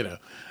sing,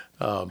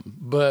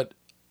 but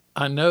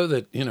I know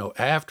that,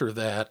 after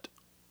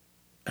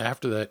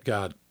that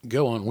got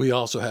going, we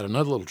also had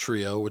another little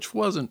trio, which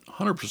wasn't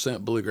 100%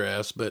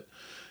 bluegrass, but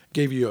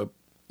gave you a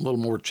little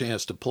more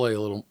chance to play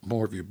a little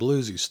more of your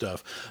bluesy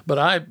stuff. But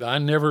I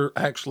never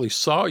actually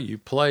saw you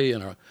play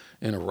in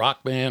a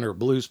rock band or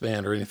blues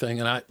band or anything,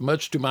 and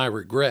much to my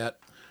regret,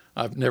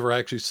 I've never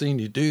actually seen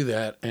you do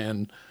that,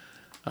 and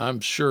I'm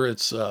sure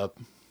it's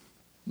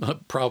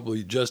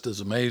probably just as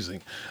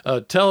amazing.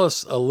 Tell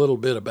us a little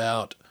bit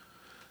about,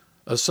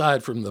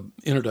 aside from the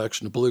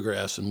introduction to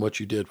bluegrass and what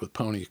you did with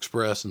Pony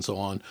Express and so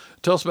on,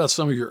 tell us about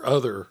some of your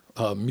other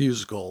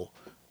musical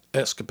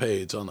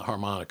escapades on the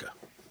harmonica.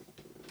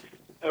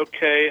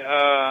 Okay,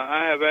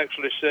 I have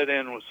actually set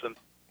in with some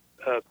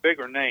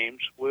bigger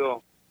names.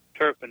 Will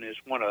Turpin is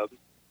one of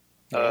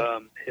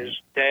them. His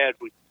dad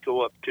would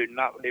go up to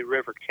Notley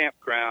River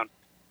Campground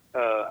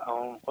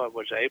on,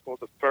 April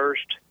the 1st,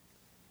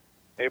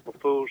 April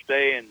Fool's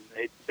Day, and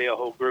it'd be a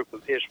whole group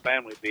of his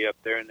family be up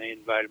there, and they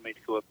invited me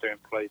to go up there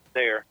and play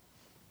there.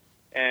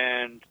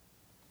 And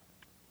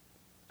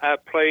I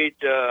played,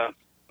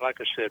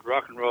 like I said,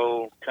 rock and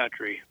roll,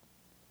 country,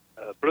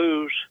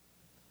 blues.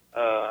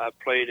 I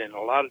played in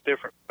a lot of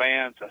different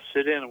bands. I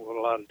sit in with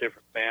a lot of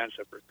different bands.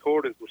 I've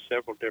recorded with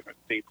several different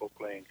people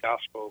playing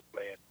gospel,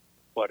 playing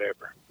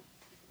whatever.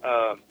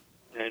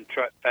 In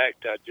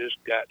fact, I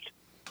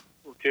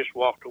just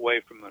walked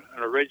away from an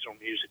original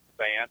music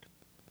band.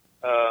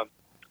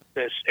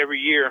 This every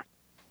year,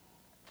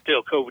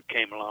 till COVID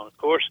came along, of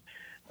course,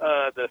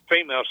 the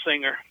female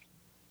singer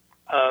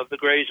of the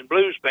Grays and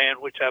Blues Band,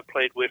 which I've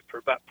played with for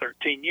about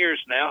 13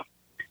 years now,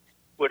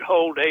 would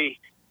hold a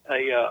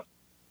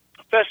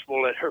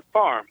festival at her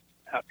farm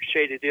out in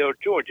Shadydale,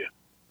 Georgia.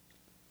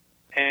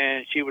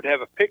 And she would have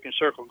a picnic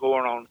circle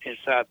going on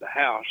inside the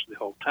house the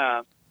whole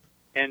time.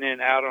 And then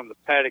out on the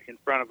paddock in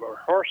front of her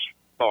horse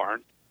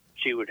barn,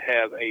 she would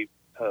have a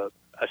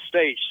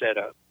stage set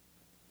up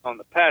on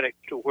the paddock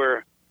to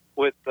where,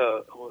 with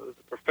the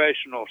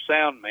professional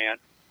sound man,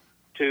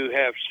 to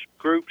have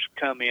groups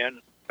come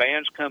in,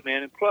 bands come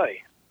in and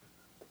play.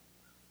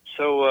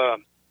 So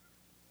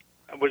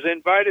I was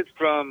invited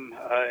from,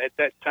 at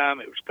that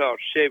time it was called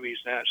Chevy's,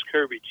 now it's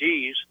Kirby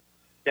G's,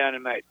 down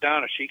in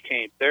McDonough. She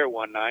came there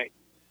one night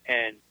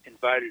and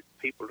invited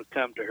people to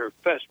come to her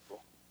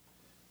festival.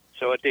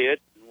 So I did,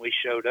 and we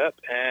showed up,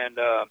 and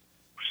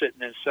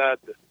sitting inside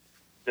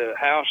the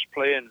house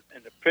playing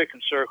in the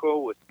picking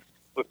circle with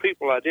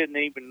people I didn't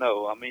even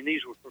know. I mean,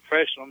 these were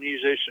professional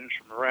musicians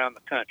from around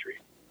the country.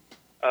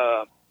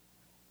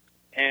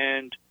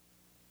 And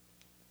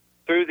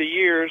through the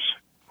years,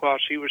 while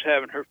she was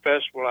having her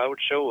festival, I would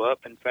show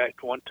up. In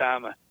fact, one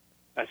time I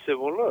said,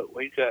 well, look,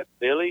 we got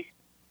Billy,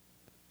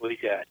 we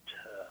got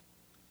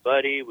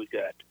Buddy, we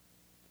got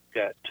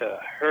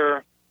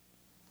her,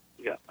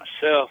 we got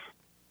myself,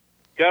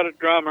 got a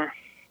drummer,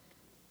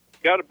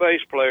 got a bass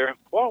player.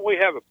 Why don't we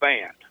have a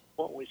band?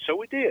 So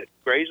we did.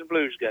 Grays and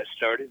Blues got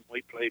started, and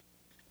we played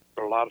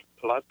for a lot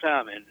of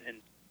time. And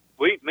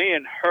me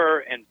and her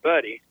and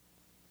Buddy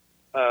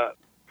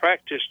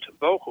practiced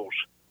vocals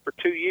for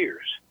 2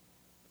 years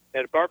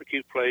at a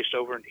barbecue place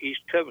over in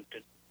East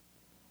Covington.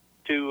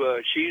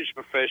 She's a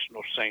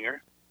professional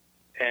singer,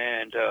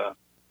 and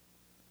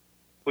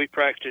we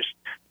practiced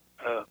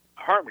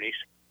harmonies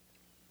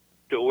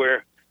to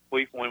where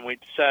when we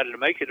decided to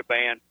make it a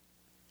band,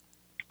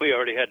 we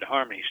already had the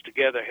harmonies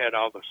together, had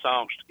all the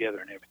songs together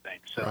and everything.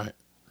 So,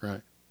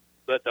 right.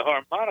 But the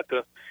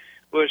harmonica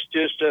was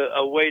just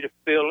a way to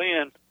fill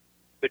in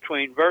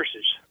between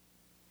verses.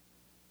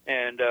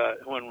 And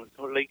when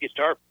the lead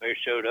guitar player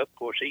showed up, of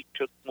course, he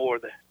took more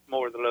of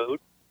the load,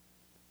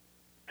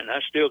 and I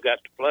still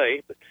got to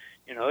play. But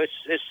you know,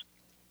 it's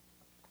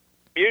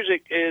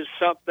music is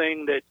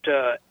something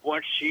that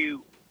once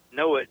you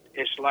know it,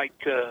 it's like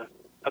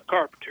a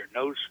carpenter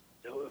knows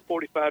a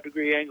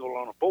 45-degree angle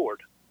on a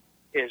board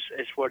is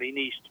what he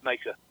needs to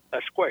make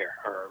a square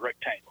or a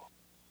rectangle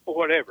or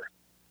whatever.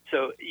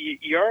 So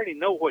you already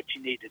know what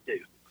you need to do.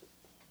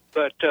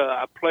 But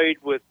I played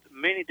with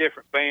many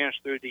different bands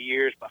through the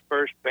years. My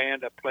first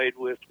band I played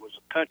with was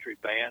a country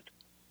band.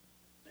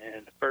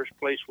 And the first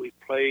place we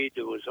played,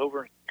 it was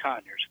over in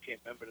Conyers. I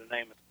can't remember the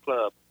name of the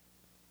club.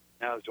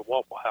 Now there's a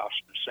Waffle House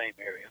in the same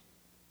area.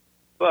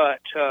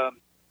 But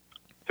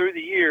through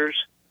the years,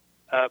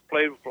 I've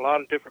played with a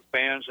lot of different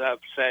bands. I've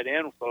sat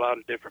in with a lot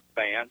of different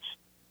bands.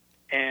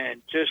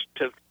 And just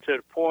to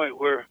the point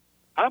where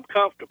I'm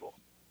comfortable.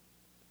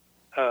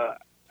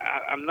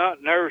 I'm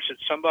not nervous that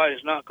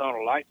somebody's not going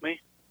to like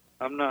me.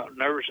 I'm not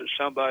nervous that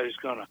somebody's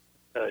going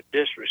to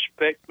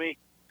disrespect me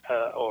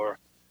or,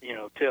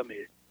 tell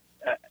me.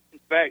 In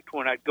fact,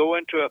 when I go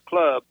into a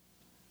club,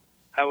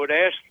 I would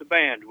ask the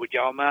band, would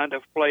y'all mind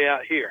if I play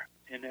out here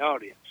in the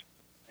audience?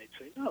 They'd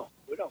say, no,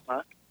 we don't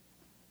mind.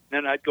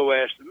 Then I'd go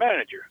ask the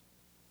manager,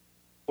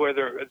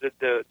 whether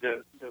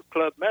the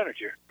club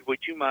manager, would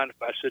you mind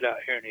if I sit out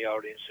here in the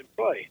audience and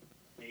play?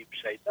 And he'd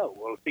say no.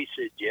 Well, if he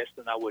said yes,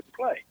 then I wouldn't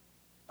play.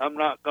 I'm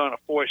not going to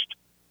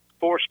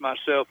force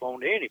myself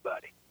on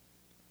anybody.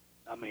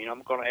 I mean,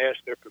 I'm going to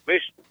ask their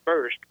permission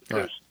first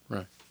because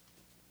right.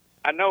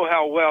 I know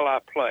how well I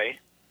play,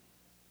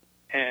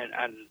 and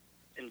I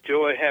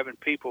enjoy having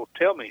people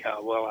tell me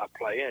how well I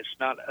play. It's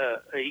not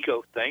an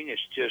ego thing.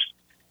 It's just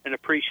an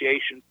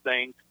appreciation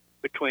thing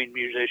between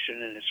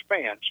musician and his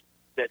fans.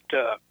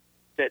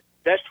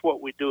 That's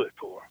what we do it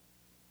for.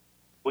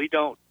 We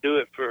don't do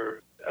it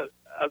for.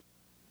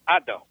 I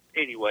don't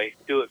anyway.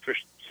 Do it for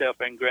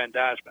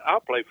self-aggrandizement.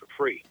 I'll play for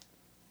free,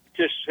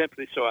 just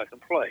simply so I can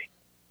play.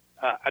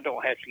 I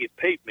don't have to get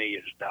paid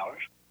millions of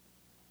dollars.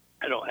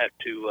 I don't have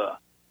to.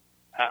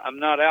 I'm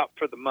not out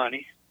for the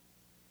money.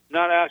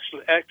 Not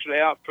actually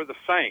out for the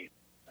fame.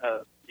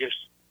 Just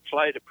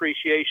slight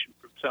appreciation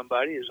from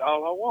somebody is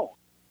all I want.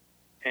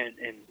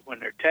 And when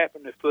they're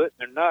tapping their foot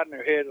and they're nodding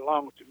their head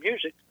along with the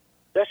music,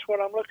 that's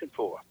what I'm looking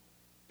for.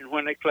 And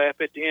when they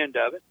clap at the end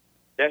of it,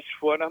 that's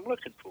what I'm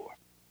looking for.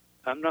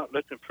 I'm not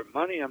looking for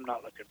money. I'm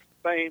not looking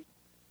for fame.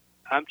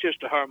 I'm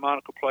just a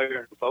harmonica player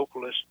and a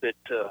vocalist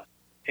that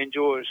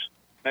enjoys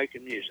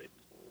making music.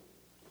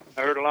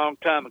 I heard a long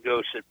time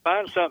ago, said,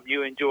 find something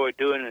you enjoy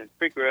doing and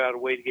figure out a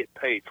way to get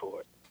paid for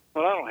it.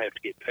 Well, I don't have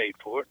to get paid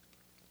for it.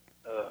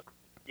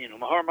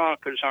 My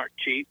harmonicas aren't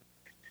cheap.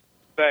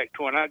 In fact,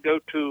 when I go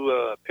to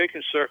a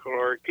picking circle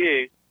or a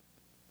gig,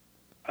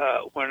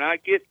 when I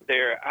get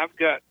there, I've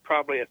got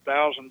probably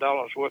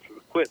 $1,000 worth of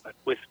equipment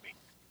with me,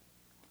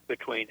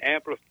 between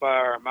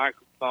amplifier,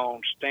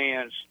 microphone,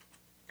 stands,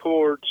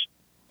 cords,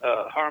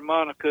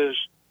 harmonicas,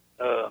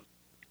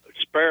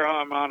 spare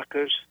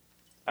harmonicas.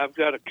 I've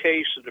got a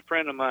case that a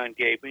friend of mine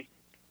gave me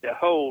that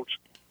holds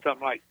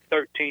something like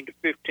 13 to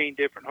 15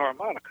 different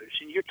harmonicas,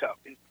 and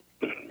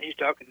he's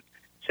talking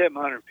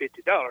 $750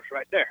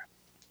 right there.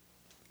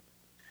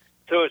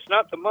 So it's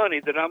not the money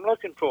that I'm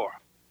looking for.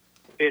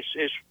 It's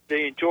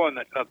the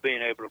enjoyment of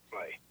being able to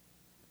play.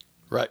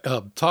 Right.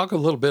 Talk a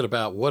little bit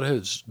about what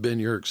has been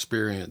your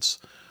experience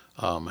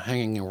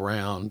hanging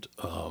around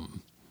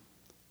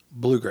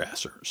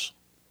bluegrassers.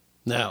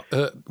 Now,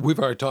 we've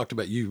already talked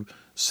about you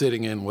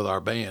sitting in with our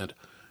band.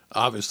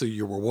 Obviously,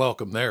 you were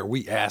welcome there.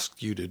 We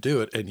asked you to do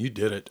it, and you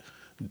did it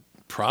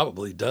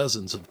probably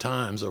dozens of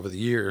times over the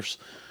years.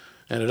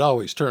 and it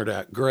always turned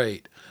out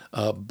great.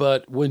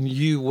 But when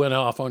you went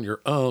off on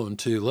your own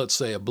to, let's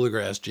say, a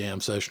bluegrass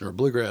jam session or a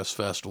bluegrass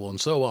festival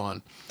and so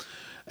on,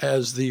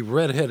 as the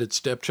redheaded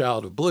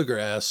stepchild of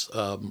bluegrass,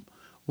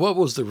 what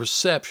was the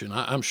reception?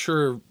 I'm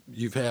sure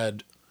you've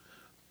had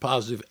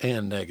positive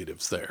and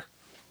negatives there.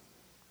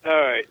 All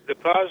right. The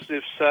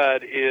positive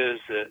side is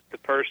that the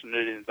person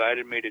that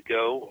invited me to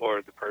go,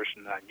 or the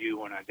person I knew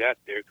when I got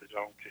there, because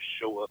I don't just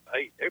show up.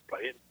 Hey, they're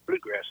playing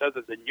bluegrass,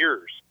 other than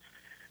yours.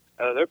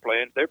 They're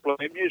playing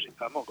music.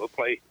 I'm gonna go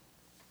play.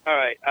 All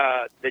right.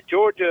 The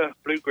Georgia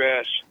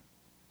Bluegrass.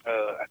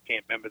 I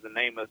can't remember the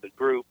name of the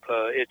group.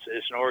 It's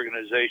an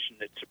organization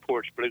that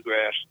supports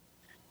bluegrass,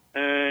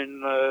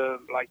 and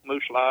like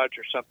Moose Lodge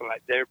or something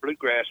like that. They're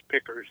bluegrass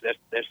pickers.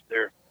 That's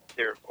their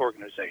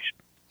organization.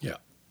 Yeah.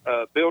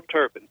 Bill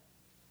Turpin,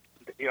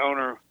 the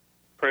owner,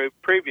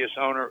 previous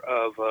owner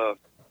of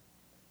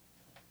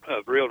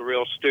Reel to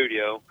Reel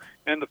Studio,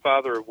 and the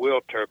father of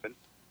Will Turpin,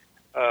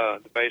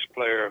 the bass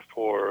player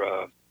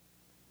for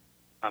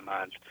my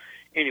mind.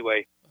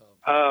 Anyway,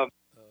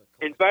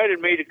 invited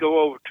me to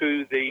go over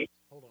to the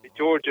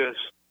Georgia's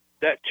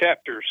that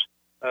chapter's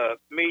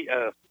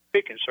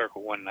picking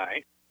circle one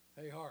night,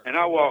 and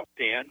I walked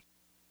in,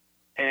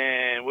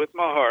 and with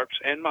my harps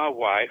and my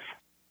wife.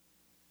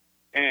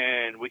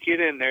 And we get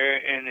in there,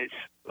 and it's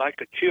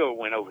like a chill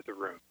went over the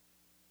room.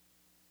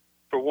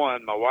 For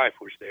one, my wife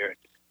was there.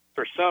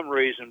 For some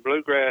reason,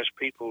 bluegrass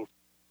people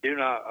do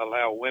not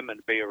allow women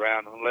to be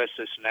around unless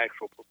it's an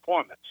actual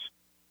performance.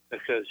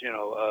 Because,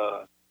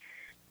 I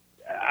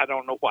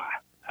don't know why.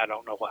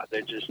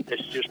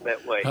 It's just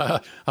that way.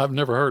 I've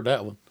never heard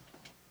that one.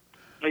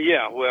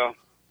 Yeah, well,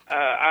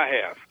 I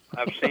have.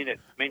 I've seen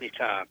it many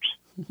times.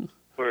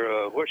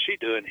 Where, what's she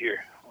doing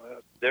here?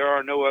 There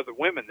are no other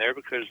women there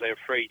because they're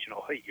afraid,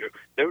 hey,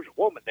 there was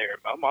a woman there.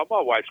 My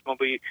wife's going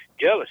to be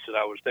jealous that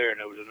I was there and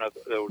there was a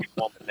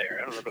woman there.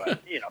 And I'm like,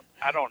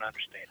 I don't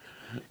understand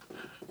it.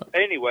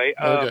 Anyway,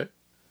 Okay.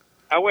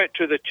 I went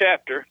to the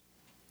chapter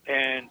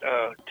and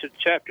to the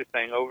chapter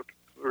thing over to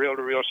Reel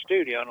to Reel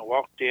Studio, and I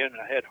walked in and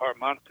I had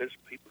harmonicas.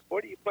 People,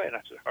 what are you playing?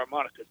 I said,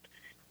 harmonicas.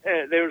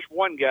 And there was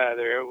one guy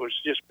there who was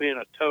just being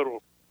a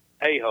total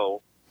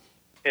a-hole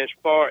as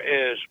far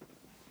as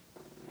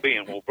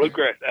being,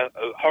 bluegrass,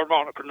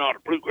 harmonica not a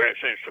bluegrass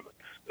instrument.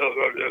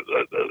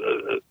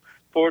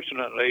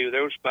 Fortunately,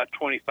 there was about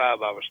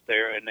 25 of us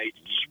there, and they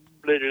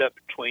split it up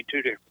between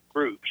two different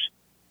groups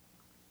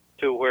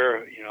to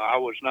where, I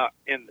was not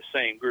in the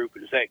same group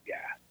as that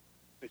guy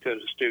because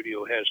the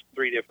studio has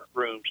 3 different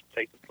rooms that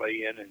they can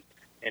play in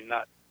and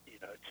not,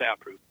 it's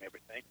soundproof and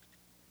everything.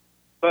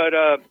 But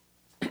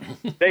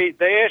they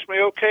asked me,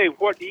 okay,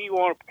 what do you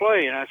want to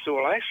play? And I said,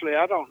 well, actually,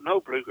 I don't know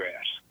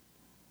bluegrass.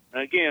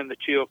 And again, the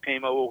chill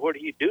came over. What are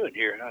you doing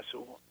here? And I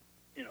said, well,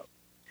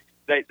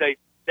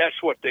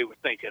 that's what they were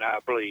thinking, I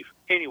believe.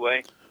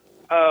 Anyway,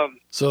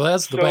 so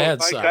that's the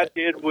bad like side. I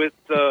did with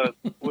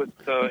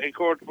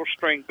Incorrigible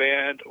String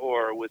Band,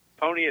 or with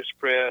Pony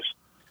Express,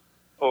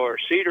 or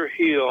Cedar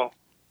Hill,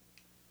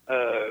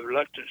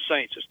 Reluctant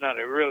Saints. It's not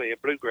really a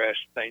bluegrass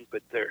thing,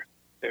 but they're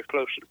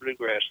closer to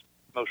bluegrass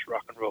than most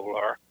rock and roll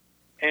are.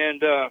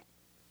 And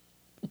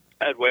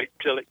I'd wait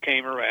till it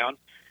came around,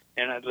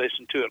 and I'd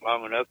listen to it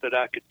long enough that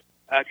I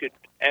could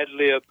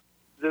ad-lib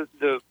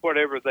the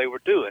whatever they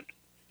were doing.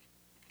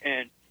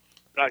 And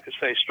like I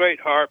say, straight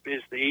harp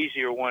is the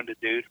easier one to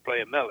do, to play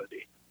a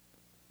melody.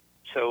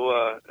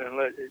 So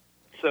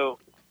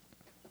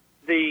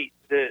the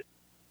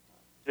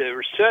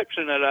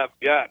reception that I've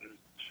gotten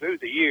through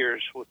the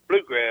years with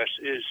bluegrass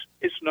is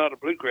it's not a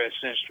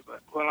bluegrass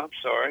instrument. Well, I'm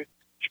sorry,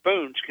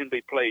 spoons can be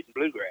played in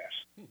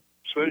bluegrass.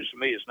 Spoons to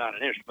me is not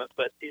an instrument,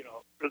 but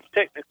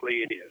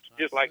technically it is.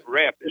 Just like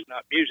rap is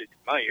not music in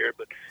my ear,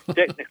 but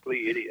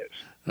technically it is.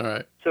 All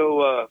right.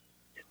 So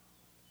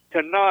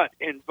to not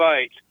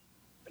invite,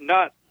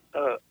 not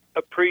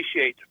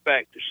appreciate the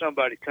fact that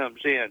somebody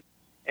comes in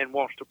and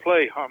wants to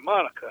play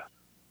harmonica.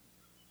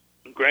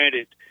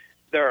 Granted,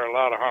 there are a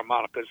lot of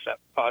harmonicas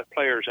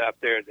players out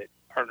there that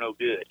are no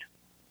good.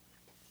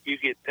 I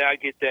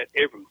get that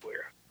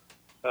everywhere.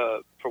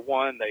 For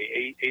one,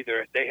 they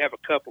have a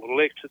couple of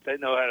licks that they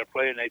know how to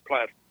play, and they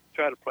try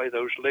to play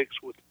those licks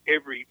with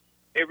every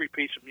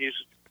piece of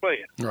music they're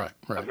playing. Right.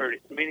 I've heard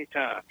it many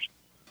times.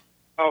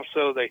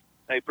 Also, they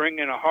bring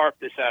in a harp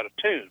that's out of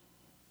tune,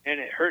 and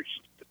it hurts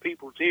the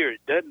people's ear.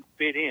 It doesn't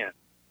fit in.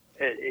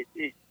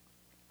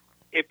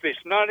 If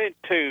it's not in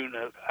tune,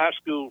 a high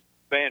school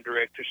band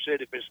director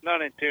said if it's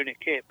not in tune, it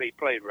can't be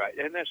played right,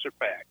 and that's a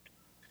fact.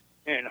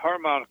 And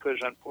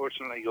harmonicas,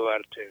 unfortunately, go out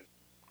of tune.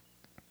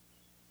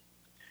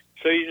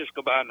 So you just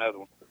go buy another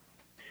one.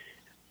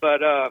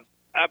 But I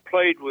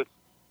played with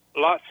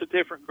lots of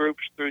different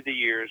groups through the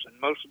years, and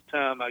most of the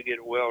time I get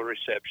a well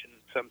reception.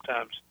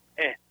 Sometimes,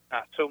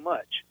 not so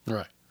much.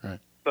 Right.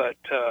 But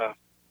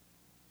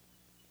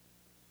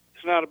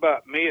it's not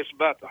about me, it's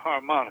about the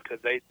harmonica.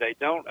 They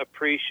don't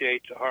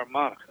appreciate the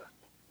harmonica.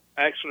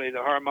 Actually,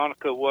 the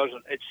harmonica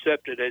wasn't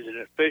accepted as an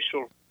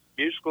official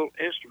musical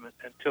instrument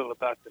until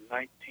about the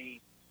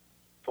 1940s.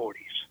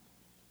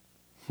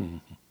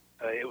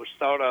 it was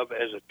thought of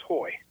as a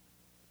toy.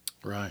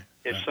 Right.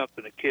 It's Right.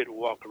 something a kid would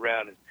walk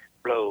around and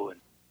blow and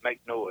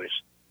make noise.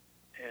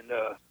 And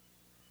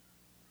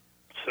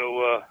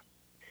so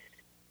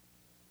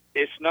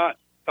it's not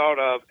thought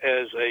of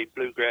as a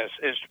bluegrass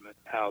instrument,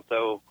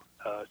 although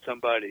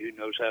somebody who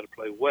knows how to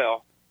play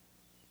well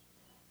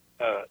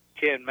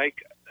can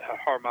make a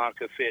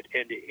harmonica fit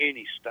into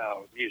any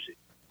style of music,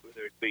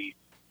 whether it be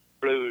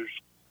blues,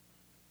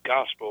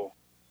 gospel,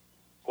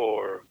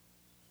 or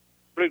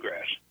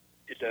bluegrass.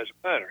 It doesn't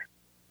matter.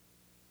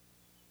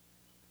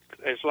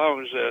 As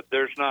long as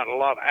there's not a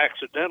lot of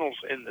accidentals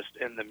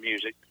in the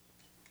music,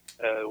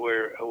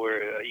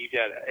 where you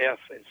got an F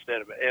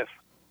instead of an F,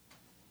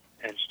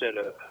 instead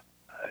of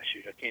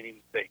shoot, I can't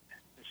even think.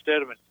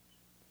 Instead of an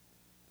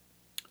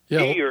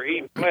Yeah. E or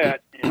E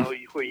flat,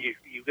 where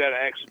you got an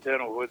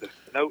accidental where the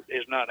note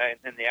is not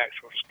in the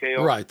actual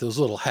scale. Right. Those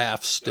little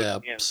half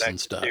steps Again, back and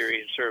to stuff.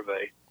 theory and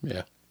survey.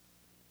 Yeah.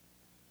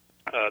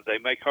 They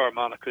make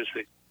harmonicas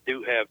that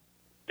do have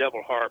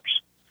double harps,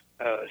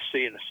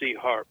 C and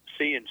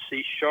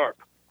C sharp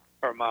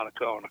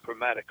harmonica on a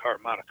chromatic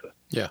harmonica.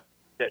 Yeah.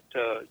 That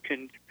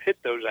can hit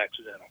those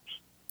accidentals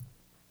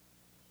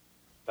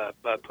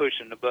by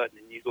pushing the button,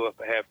 and you go up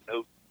a half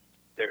note.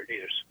 There it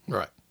is.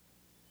 Right.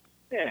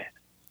 Yeah,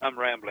 I'm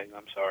rambling.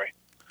 I'm sorry.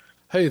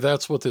 Hey,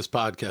 that's what this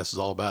podcast is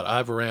all about.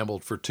 I've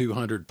rambled for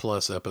 200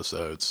 plus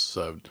episodes,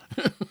 so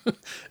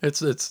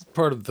it's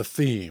part of the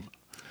theme.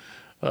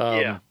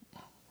 Yeah.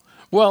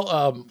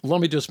 Well, let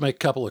me just make a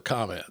couple of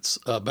comments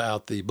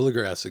about the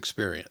bluegrass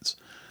experience.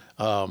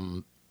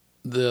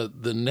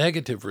 The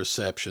negative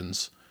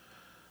receptions,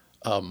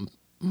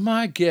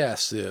 my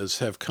guess is,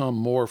 have come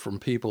more from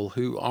people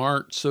who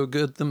aren't so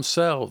good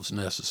themselves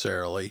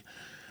necessarily.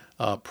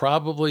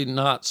 Probably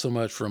not so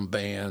much from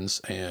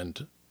bands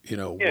and,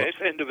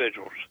 It's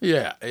individuals.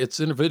 Yeah, it's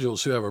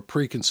individuals who have a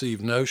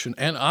preconceived notion.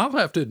 And I'll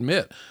have to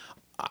admit,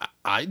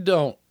 I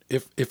don't,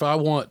 if I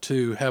want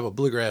to have a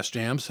bluegrass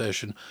jam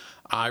session,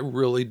 I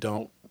really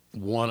don't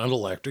want an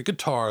electric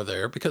guitar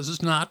there because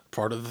it's not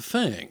part of the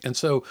thing. And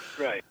so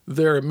Right.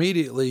 they're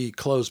immediately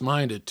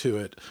closed-minded to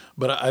it.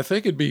 But I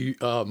think it'd be,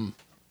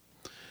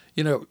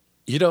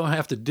 you don't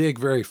have to dig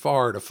very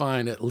far to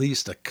find at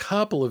least a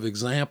couple of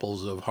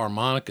examples of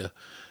harmonica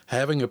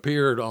having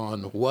appeared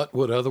on what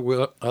would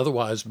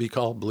otherwise be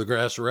called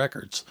bluegrass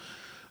records,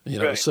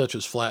 Right. such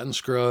as Flatt and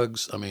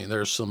Scruggs. I mean,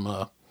 there's some,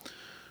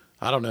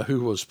 I don't know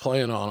who was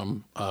playing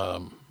on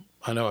them.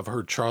 I know I've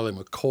heard Charlie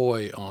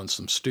McCoy on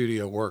some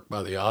studio work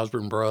by the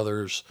Osborne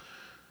Brothers,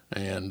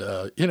 and,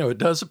 it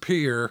does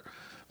appear.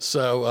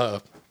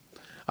 So,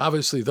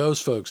 obviously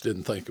those folks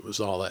didn't think it was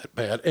all that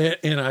bad.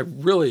 And I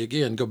really,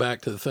 again, go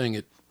back to the thing.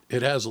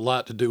 It has a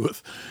lot to do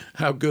with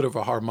how good of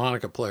a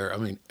harmonica player. I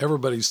mean,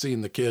 everybody's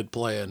seen the kid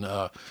playing,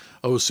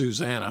 Oh,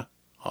 Susanna,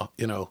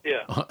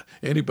 Yeah.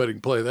 Anybody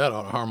can play that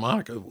on a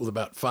harmonica with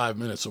about 5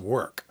 minutes of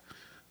work.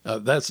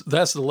 That's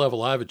the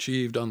level I've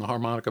achieved on the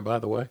harmonica, by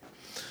the way.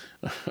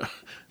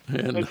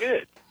 And Well,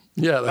 good.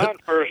 yeah, Mine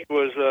first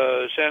was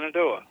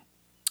Shenandoah.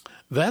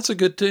 that's a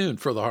good tune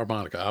for the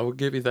harmonica. I will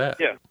give you that.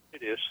 Yeah,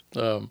 it is.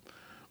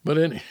 But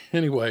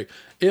anyway,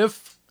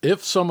 if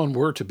someone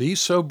were to be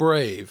so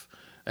brave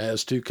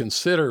as to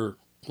consider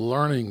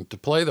learning to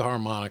play the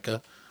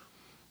harmonica,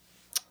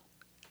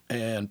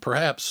 and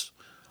perhaps,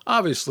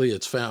 obviously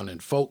it's found in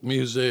folk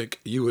music,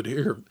 you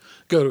would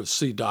go to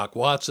see Doc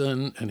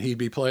Watson and he'd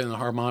be playing the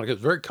harmonica.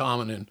 It's very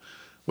common in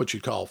what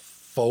you'd call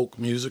folk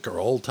music or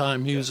old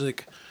time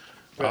music.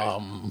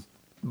 Right.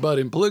 But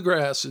in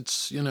bluegrass,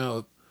 it's, they're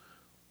a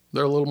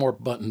little more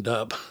buttoned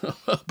up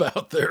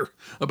about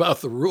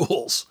the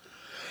rules.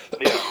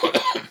 Yeah.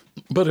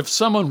 But if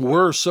someone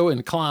were so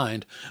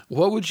inclined,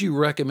 what would you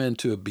recommend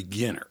to a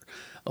beginner?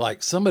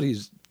 Like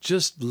somebody's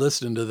just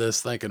listening to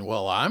this thinking,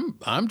 well,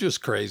 I'm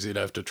just crazy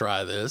enough to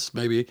try this.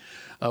 Maybe,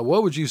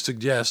 what would you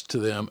suggest to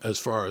them as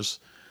far as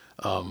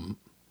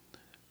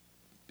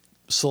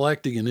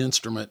selecting an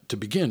instrument to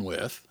begin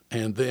with,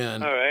 and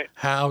then All right.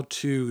 how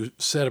to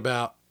set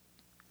about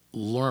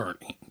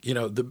learning?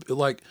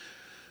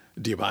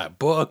 Do you buy a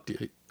book?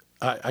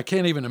 I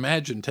can't even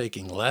imagine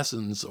taking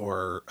lessons,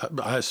 or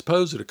I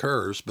suppose it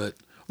occurs, but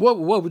what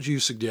would you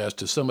suggest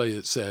to somebody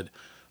that said,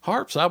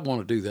 harps, I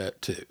want to do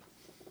that too?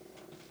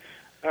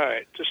 All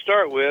right. To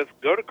start with,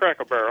 go to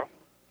Cracker Barrel.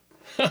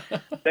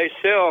 They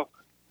sell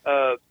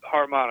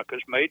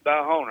harmonicas made by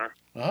Hohner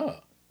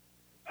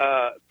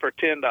for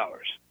 $10.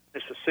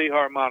 It's a C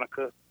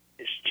harmonica.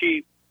 It's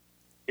cheap.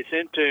 It's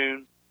in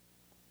tune.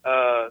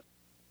 For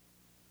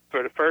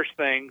the first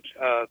things,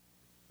 buy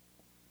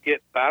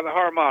the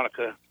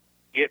harmonica.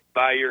 Get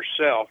by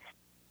yourself,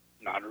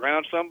 not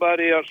around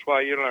somebody else while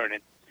you're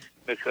learning,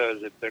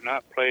 because if they're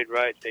not played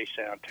right, they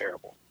sound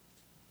terrible.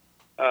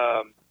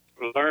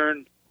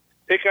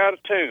 Pick out a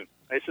tune.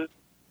 They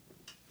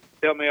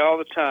tell me all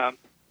the time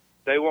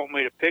they want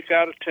me to pick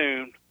out a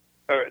tune,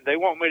 or they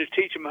want me to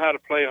teach them how to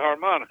play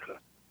harmonica.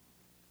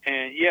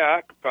 And yeah,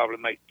 I could probably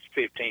make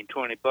 $15,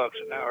 $20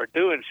 an hour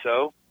doing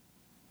so,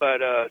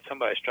 but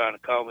somebody's trying to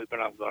call me, but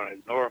I'm going to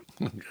ignore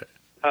them.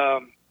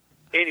 Okay.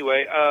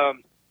 Anyway,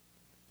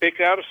 pick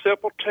out a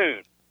simple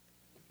tune.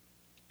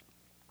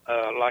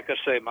 Like I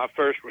say, my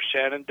first was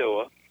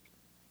Shenandoah.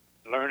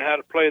 Learn how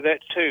to play that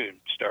tune,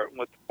 starting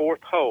with the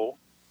fourth hole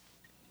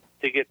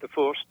to get the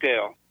full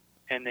scale.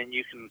 And then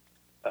you can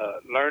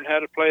learn how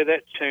to play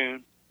that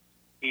tune.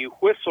 You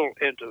whistle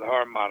into the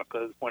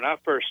harmonica. When I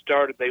first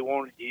started, they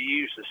wanted you to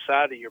use the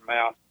side of your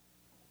mouth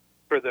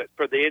for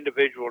the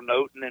individual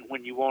note, and then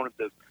when you wanted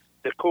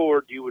the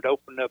chord, you would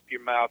open up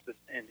your mouth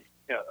and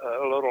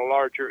a little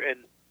larger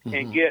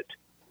and get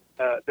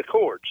the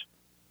chords.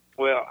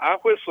 Well, I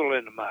whistle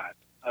into mine.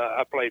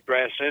 I played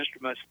brass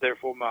instruments,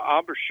 therefore my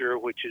embouchure,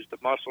 which is the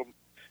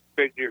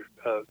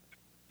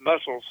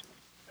muscles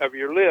of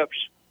your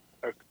lips,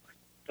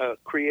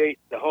 create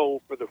the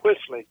hole for the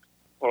whistling.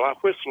 Well, I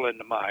whistle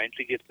into mine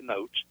to get the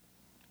notes.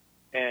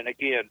 And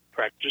again,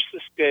 practice the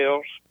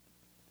scales,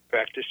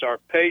 practice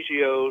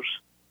arpeggios,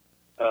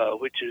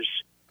 which is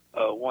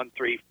 1,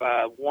 3,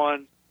 5,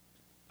 1,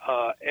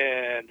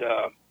 and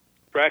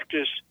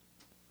practice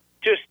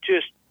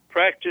just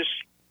practice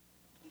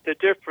the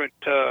different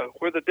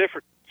where the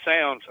different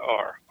sounds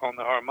are on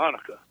the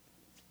harmonica.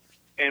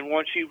 And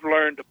once you've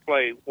learned to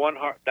play one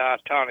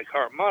diatonic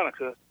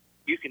harmonica,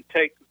 you can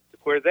take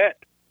where that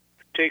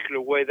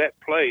particular way that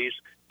plays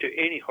to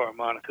any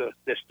harmonica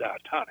that's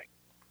diatonic.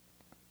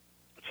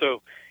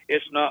 So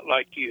it's not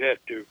like you have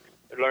to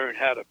learn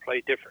how to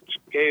play different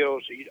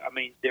scales,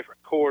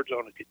 different chords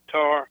on a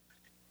guitar.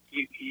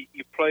 You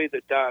play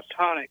the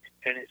diatonic,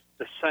 and it's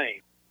the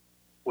same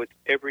with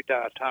every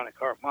diatonic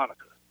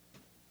harmonica.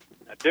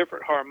 Now,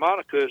 different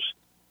harmonicas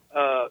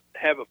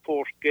have a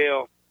full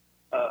scale.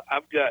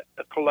 I've got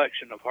a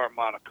collection of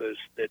harmonicas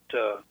that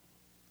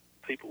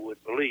people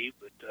would believe,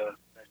 but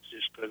that's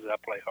just because I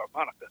play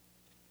harmonica,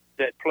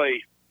 that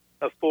play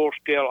a full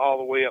scale all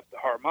the way up the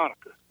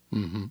harmonica,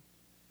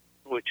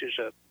 which is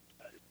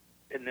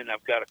and then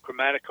I've got a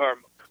chromatic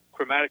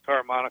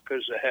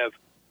harmonicas that have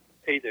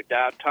either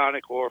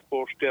diatonic or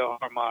full scale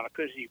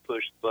harmonicas. You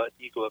push the button,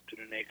 you go up to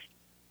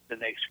the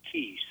next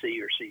key,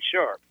 C or C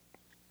sharp.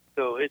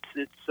 So it's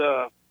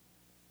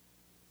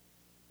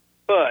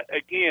but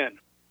again,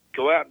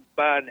 go out and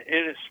buy an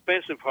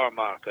inexpensive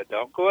harmonica.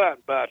 Don't go out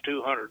and buy a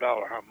 $200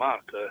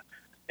 harmonica,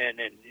 and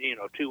then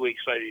 2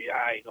 weeks later,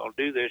 I ain't gonna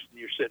do this, and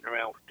you're sitting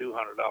around with a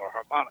 $200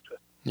 harmonica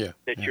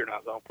that you're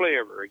not gonna play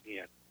ever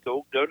again.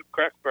 Go to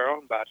Cracker Barrel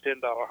and buy a $10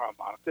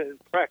 harmonica and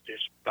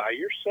practice by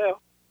yourself.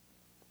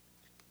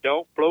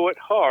 Don't blow it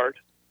hard.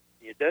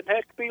 It doesn't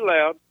have to be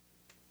loud.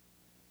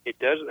 It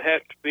doesn't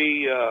have to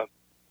be,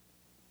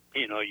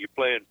 you're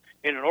playing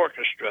in an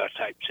orchestra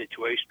type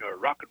situation or a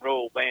rock and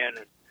roll band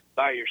and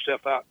by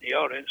yourself out in the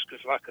audience,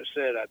 because like I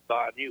said, I'd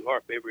buy a new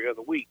harp every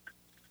other week.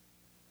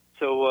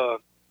 So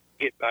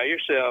get by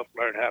yourself,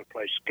 learn how to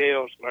play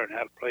scales, learn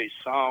how to play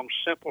songs,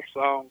 simple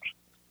songs.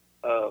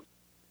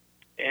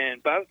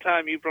 And by the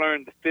time you've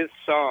learned the fifth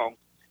song,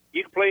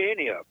 you can play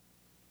any of them.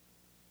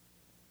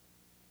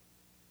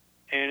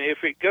 And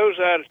if it goes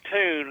out of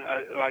tune,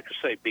 like I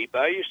say, be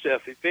by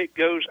yourself. If it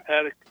goes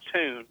out of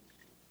tune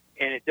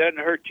and it doesn't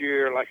hurt your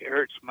ear like it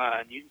hurts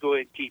mine, you can go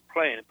ahead and keep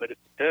playing it. But if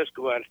it does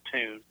go out of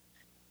tune,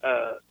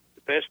 the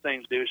best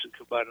thing to do is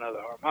to buy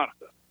another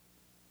harmonica.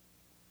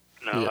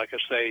 Now, like I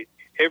say,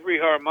 every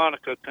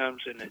harmonica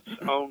comes in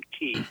its own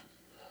key.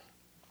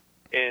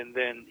 And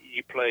then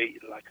you play,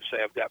 like I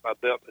say, I've got my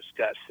belt that's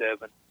got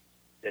 7.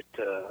 That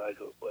I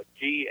go,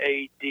 G,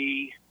 A,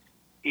 D,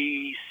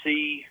 E,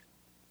 C,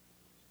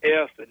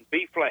 F, and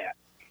B flat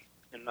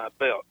in my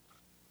belt.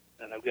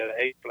 And I've got an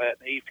A flat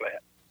and E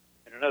flat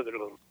and another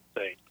little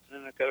thing.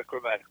 And then I've got a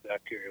chromatic that I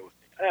carry with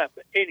me.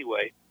 But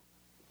anyway,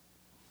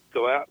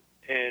 go out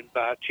and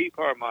buy a cheap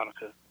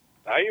harmonica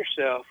by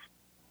yourself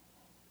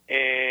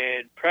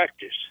and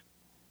practice.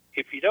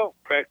 If you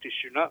don't practice,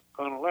 you're not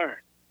going to learn.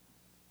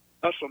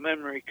 Muscle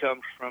memory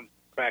comes from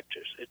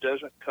practice. It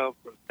doesn't come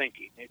from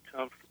thinking. It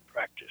comes from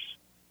practice.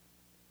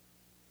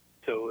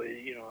 So,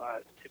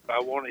 if I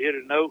want to hit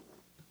a note,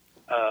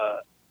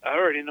 I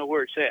already know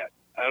where it's at.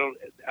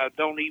 I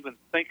don't even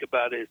think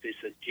about it if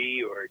it's a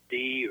G or a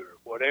D or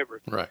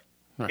whatever. Right.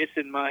 It's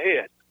in my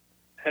head.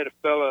 I had a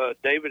fella,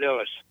 David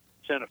Ellis,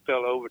 sent a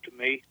fellow over to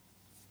me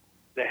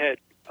that had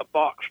a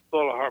box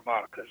full of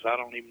harmonicas. I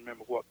don't even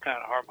remember what kind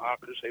of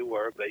harmonicas they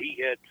were, but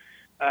he had,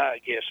 I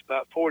guess,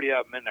 about 40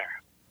 of them in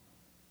there.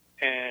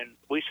 And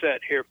we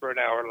sat here for an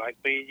hour like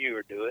me and you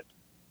were doing,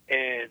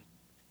 and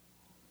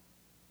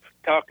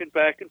talking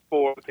back and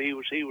forth. He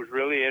was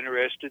really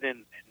interested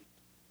in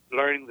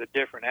learning the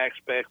different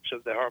aspects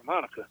of the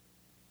harmonica.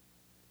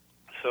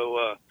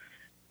 So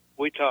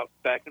we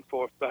talked back and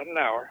forth about an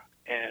hour,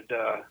 and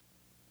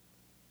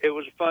it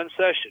was a fun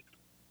session.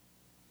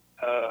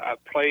 I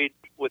played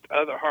with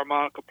other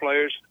harmonica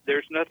players.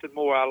 There's nothing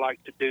more I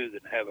like to do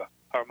than have a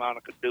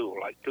harmonica duel,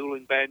 like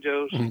dueling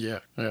banjos. Yeah.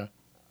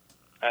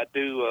 I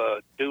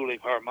do dueling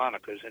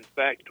harmonicas. In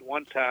fact,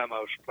 one time I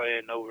was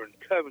playing over in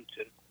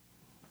Covington,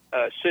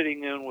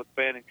 sitting in with the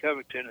band in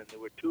Covington, and there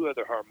were 2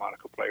 other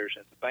harmonica players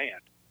in the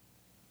band.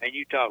 And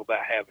you talk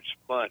about having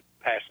some fun,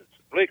 passing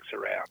some licks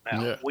around.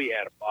 Now, we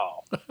had a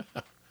ball.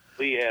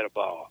 We had a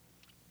ball.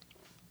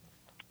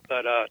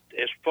 But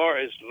as far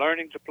as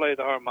learning to play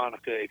the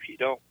harmonica, if you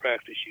don't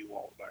practice, you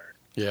won't learn.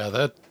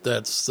 Yeah,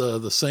 that's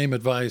the same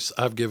advice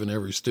I've given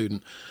every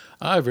student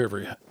I've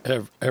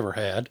ever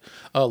had.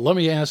 Let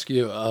me ask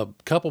you a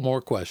couple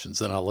more questions,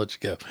 then I'll let you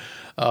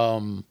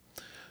go.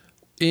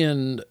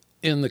 In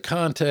the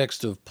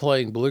context of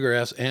playing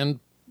bluegrass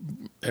and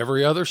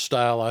every other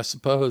style, I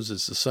suppose,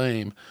 is the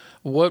same.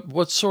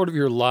 What's sort of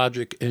your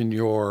logic in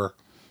your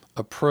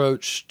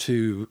approach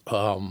to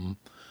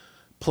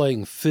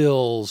playing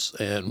fills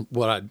and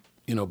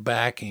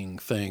backing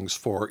things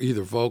for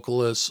either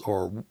vocalists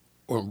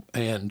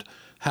and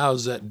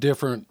how's that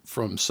different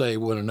from, say,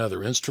 when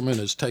another instrument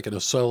is taking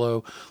a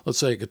solo? Let's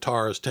say a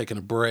guitar is taking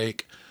a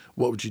break.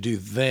 What would you do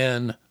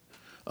then?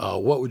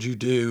 What would you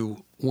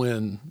do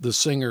when the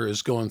singer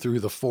is going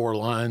through the 4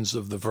 lines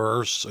of the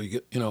verse? So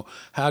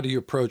how do you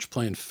approach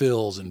playing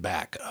fills and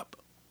backup?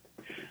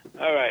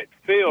 All right,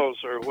 fills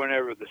are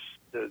whenever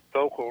the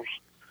vocals,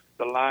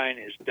 the line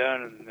is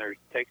done and they're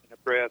taking a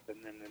breath, and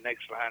then the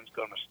next line's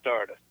going to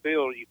start. A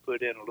fill, you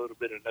put in a little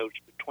bit of notes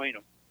between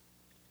them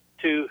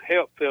to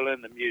help fill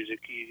in the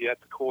music. You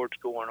got the chords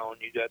going on,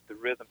 you got the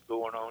rhythm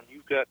going on,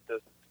 you've got the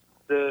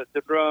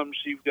drums,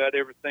 you've got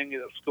everything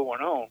that's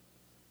going on.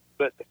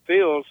 But the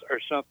fills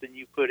are something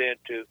you put in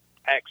to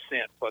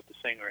accent what the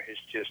singer has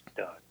just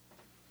done.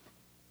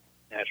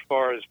 As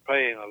far as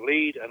playing a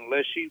lead,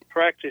 unless you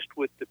practiced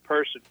with the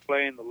person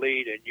playing the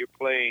lead and you're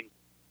playing,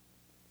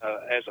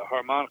 as a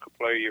harmonica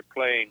player, you're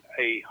playing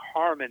a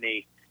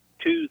harmony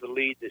to the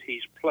lead that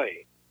he's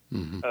playing.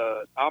 Mm-hmm.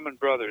 Allman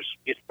Brothers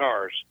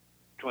guitars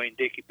between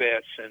Dickie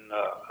Betts and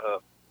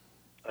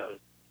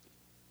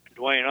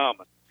Duane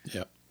Allman.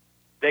 Yeah.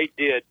 They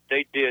did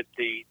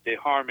the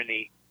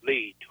harmony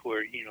lead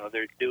where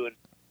they're doing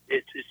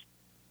it's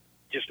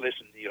just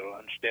listen, you'll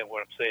understand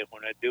what I'm saying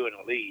when they're doing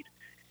a lead.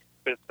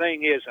 But the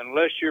thing is,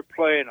 unless you're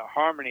playing a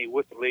harmony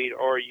with the lead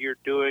or you're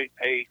doing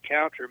a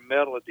counter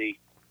melody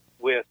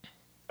with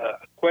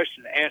a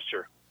question and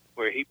answer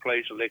where he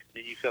plays a lick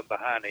and then you come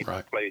behind him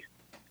and play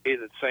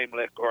either the same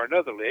lick or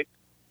another lick,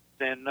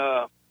 then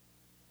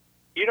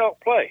you don't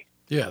play.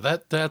 Yeah,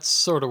 that's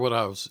sort of what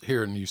I was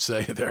hearing you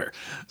say there.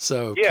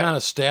 So Yeah. kind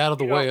of stay out of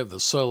the way of the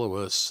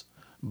soloists.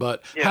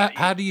 But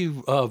how do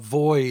you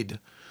avoid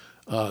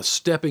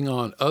stepping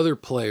on other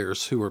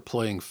players who are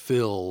playing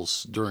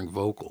fills during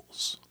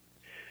vocals?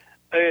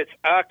 It's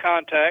eye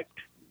contact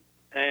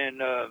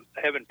and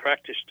having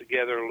practiced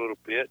together a little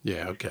bit.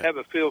 Yeah, okay. Have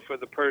a feel for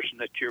the person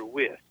that you're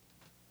with.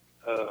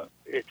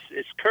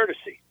 It's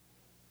courtesy.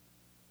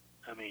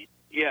 I mean,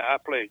 yeah, I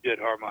play a good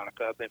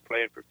harmonica. I've been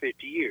playing for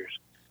 50 years.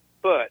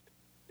 But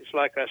it's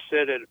like I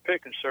said at a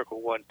picking circle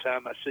one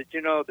time. I said,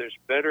 there's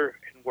better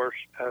and worse.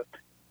 How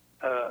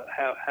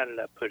did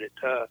I put it?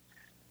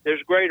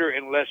 There's greater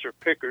and lesser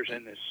pickers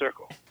in this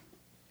circle.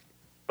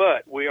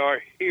 But we are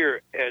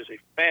here as a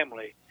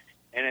family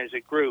and as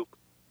a group,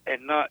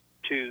 and not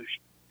to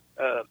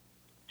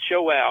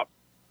show out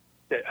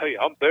that, hey,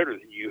 I'm better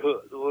than you.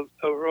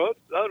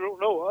 I don't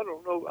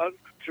know. I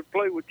should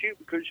play with you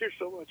because you're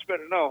so much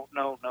better. No,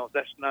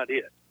 that's not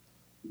it.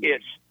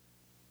 It's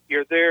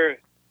you're there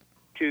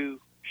to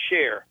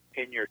share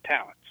in your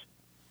talents,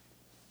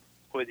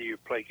 whether you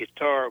play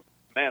guitar,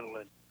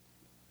 mandolin,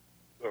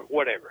 or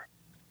whatever.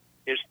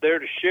 It's there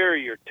to share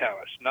your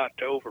talents, not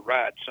to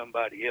override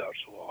somebody else.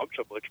 Well, I'm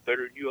so much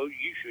better than you. Oh,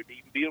 you shouldn't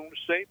even be on the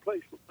same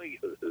place with me.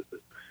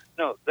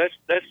 No, that's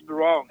the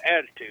wrong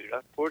attitude.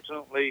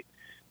 Unfortunately,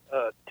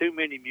 too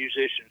many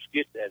musicians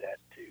get that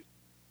attitude.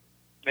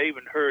 I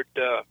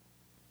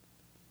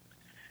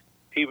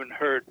even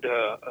heard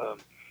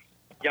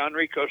John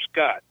Rico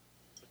Scott,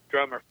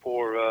 drummer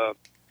for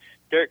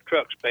Derek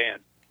Trucks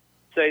band,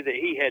 say that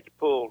he had to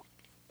pull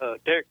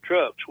Derek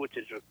Trucks, which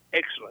is an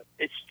excellent,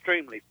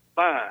 extremely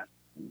fine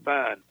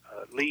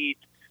lead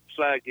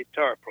slide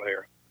guitar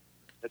player.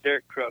 The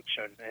Derek Trucks,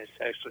 and it's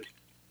actually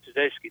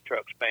Tedeschi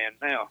Trucks band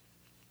now,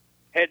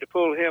 had to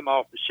pull him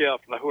off the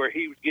shelf where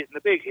he was getting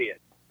the big head.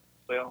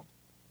 Well,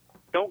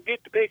 don't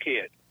get the big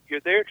head.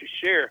 You're there to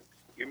share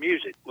your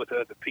music with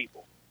other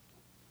people.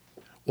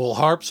 Well,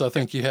 Harps, I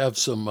think you have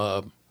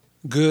some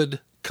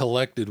good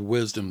collected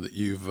wisdom that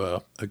you've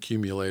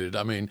accumulated.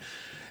 I mean,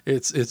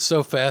 it's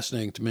so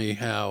fascinating to me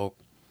how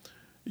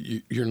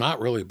you're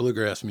not really a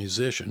bluegrass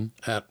musician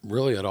at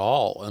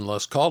all,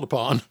 unless called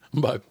upon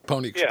by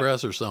Pony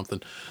Express or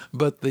something.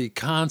 But the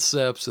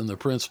concepts and the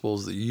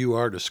principles that you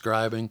are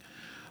describing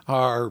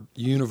are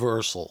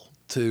universal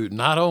to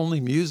not only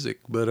music,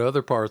 but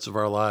other parts of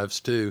our lives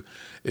too.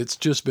 It's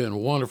just been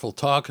wonderful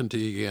talking to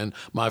you again.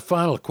 My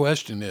final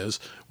question is,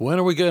 when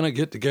are we going to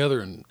get together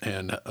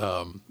and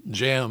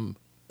jam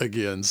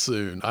again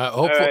soon?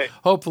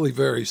 Hopefully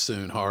very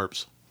soon,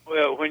 Harps.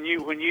 Well, when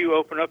you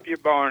open up your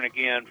barn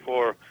again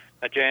for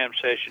a jam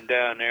session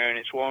down there, and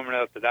it's warm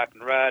enough that I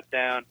can ride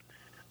down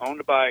on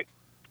the bike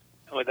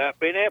without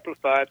being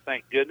amplified,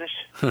 thank goodness.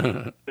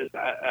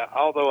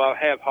 Although I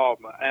have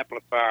hauled my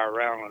amplifier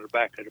around on the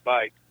back of the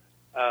bike,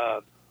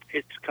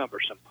 it's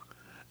cumbersome.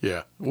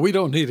 Yeah, we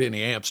don't need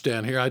any amps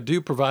down here. I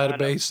do provide a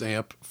bass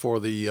amp for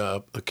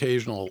the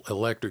occasional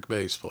electric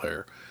bass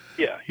player.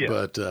 Yeah.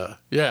 But,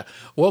 yeah,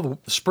 well,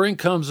 the spring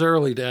comes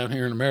early down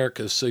here in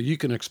America, so you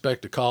can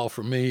expect a call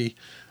from me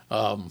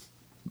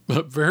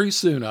very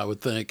soon, I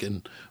would think,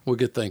 and we'll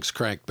get things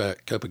cranked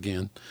back up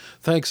again.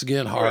 Thanks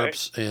again,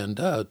 Harps, and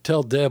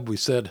tell Deb we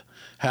said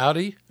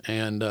howdy,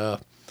 and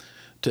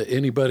to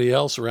anybody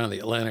else around the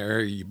Atlanta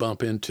area you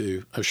bump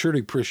into, I surely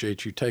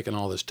appreciate you taking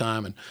all this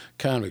time and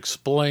kind of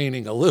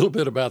explaining a little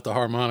bit about the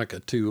harmonica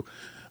to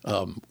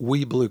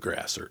we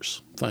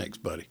bluegrassers. Thanks,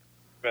 buddy.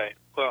 Right.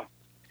 Well,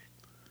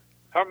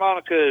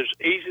 harmonica is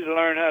easy to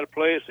learn how to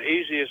play. It's the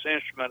easiest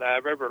instrument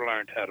I've ever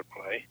learned how to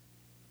play,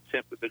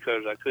 simply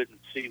because I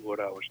couldn't see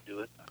what I was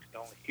doing. I could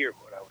only hear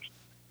what I was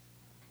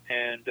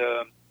doing. And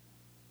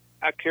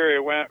I carry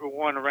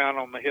one around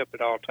on my hip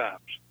at all times.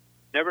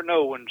 Never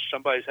know when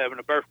somebody's having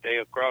a birthday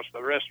across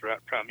the restaurant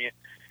from you,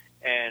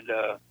 and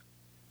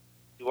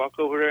you walk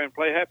over there and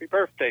play happy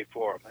birthday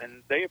for them,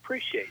 and they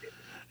appreciate it.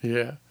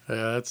 Yeah,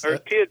 that's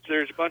kids.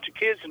 There's a bunch of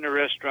kids in the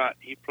restaurant.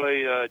 You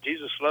play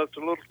Jesus Loves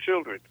the Little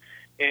Children,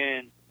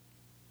 and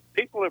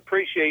people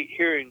appreciate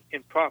hearing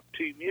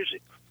impromptu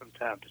music from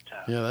time to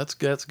time. Yeah,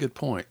 that's a good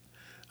point.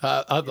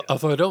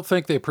 Although I don't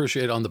think they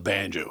appreciate on the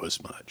banjo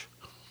as much.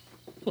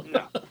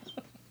 No.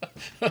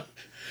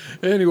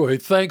 Anyway,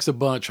 thanks a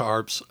bunch,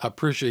 Harps. I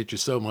appreciate you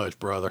so much,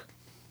 brother.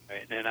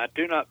 And I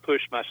do not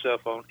push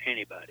myself on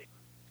anybody.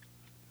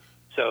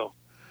 So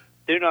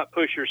do not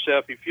push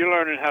yourself. If you're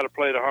learning how to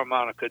play the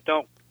harmonica,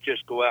 don't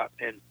just go out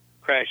and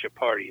crash a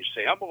party and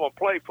say, I'm going to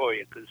play for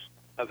you, because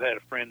I've had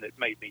a friend that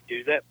made me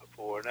do that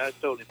before, and I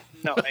told him,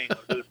 no, I ain't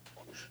going to do it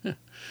for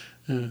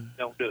you.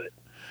 Don't do it.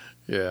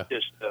 Yeah.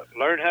 Just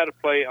learn how to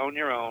play on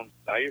your own,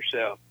 by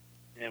yourself,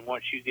 and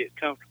once you get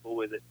comfortable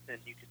with it, then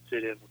you can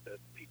sit in with other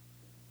people.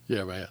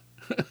 Yeah, man.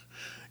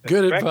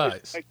 Good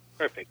advice.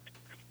 Perfect.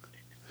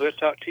 We'll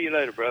talk to you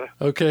later, brother.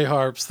 Okay,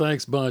 Harps.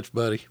 Thanks bunch,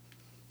 buddy.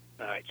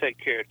 All right, take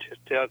care.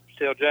 Tell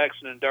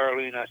Jackson and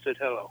Darlene I said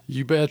hello.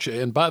 You betcha.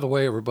 And by the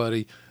way,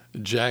 everybody,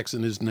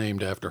 Jackson is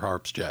named after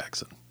Harps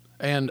Jackson.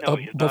 And no,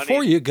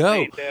 before you go,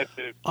 named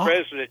after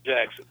President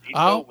Jackson. He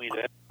told me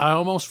that. I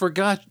almost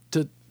forgot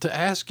to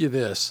ask you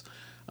this.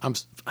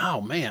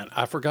 Oh man,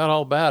 I forgot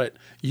all about it.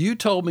 You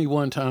told me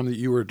one time that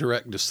you were a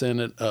direct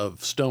descendant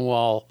of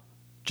Stonewall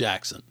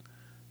Jackson.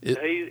 He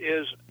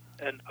is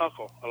an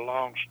uncle, a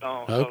long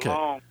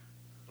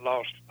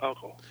lost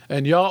uncle.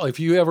 And y'all, if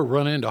you ever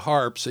run into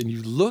Harps and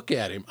you look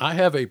at him, I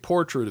have a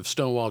portrait of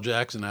Stonewall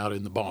Jackson out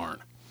in the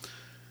barn.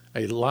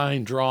 A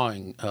line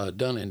drawing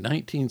done in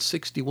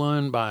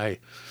 1961 by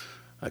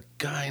a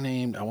guy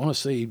named, I want to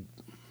say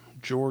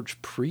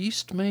George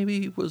Priest,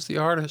 maybe was the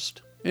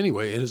artist.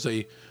 Anyway, it is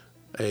a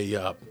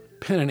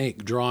pen and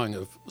ink drawing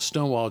of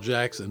Stonewall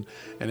Jackson,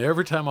 and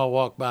every time I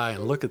walk by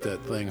and look at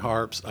that thing,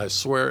 Harps, I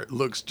swear it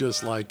looks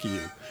just like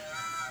you.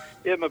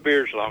 Yeah, my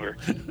beard's longer.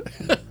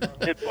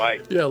 It's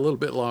white. Yeah, a little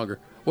bit longer.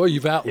 Well,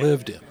 you've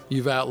outlived him.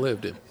 You've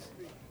outlived him.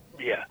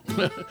 Yeah.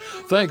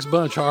 Thanks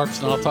bunch,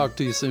 Harps, and I'll talk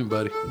to you soon,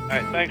 buddy. All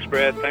right, thanks,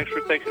 Brad. Thanks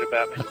for thinking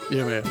about me.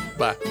 Yeah, man.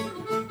 Bye.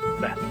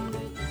 Bye.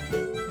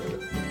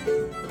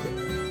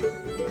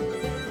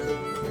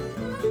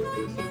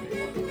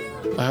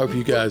 I hope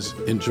you guys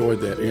enjoyed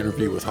that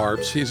interview with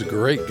Harps. He's a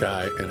great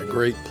guy and a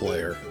great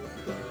player.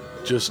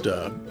 Just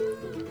a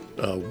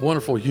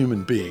wonderful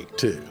human being,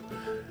 too.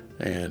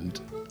 And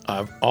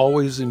I've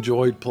always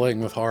enjoyed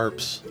playing with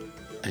Harps.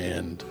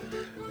 And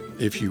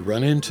if you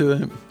run into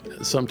him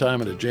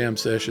sometime at a jam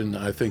session,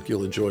 I think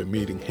you'll enjoy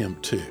meeting him,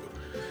 too.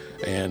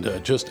 And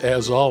just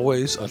as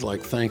always, I'd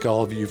like to thank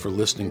all of you for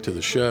listening to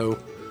the show.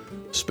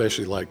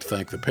 Especially like to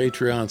thank the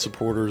Patreon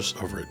supporters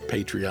over at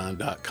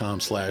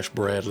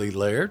patreon.com/Bradley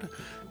Laird.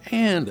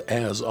 And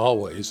as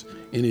always,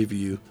 any of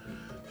you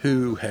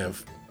who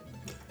have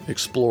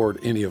explored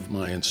any of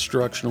my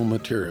instructional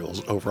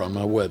materials over on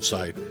my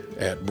website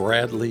at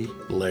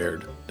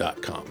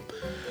bradleylaird.com.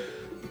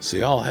 So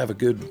y'all have a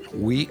good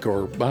week,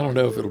 or I don't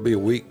know if it'll be a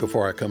week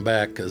before I come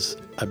back, because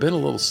I've been a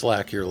little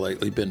slack here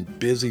lately. Been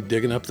busy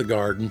digging up the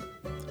garden,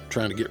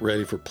 trying to get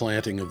ready for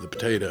planting of the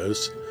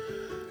potatoes,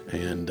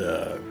 and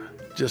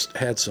just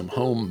had some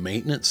home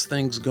maintenance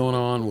things going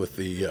on with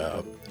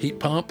the heat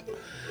pump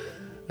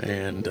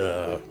and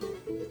a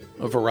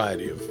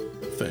variety of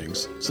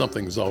things.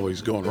 Something's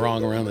always going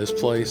wrong around this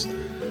place.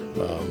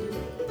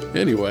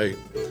 Anyway,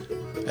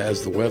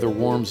 as the weather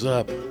warms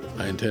up,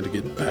 I intend to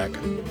get back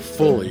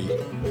fully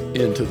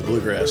into the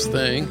bluegrass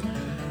thing.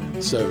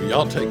 So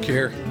y'all take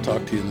care.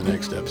 Talk to you in the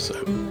next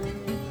episode.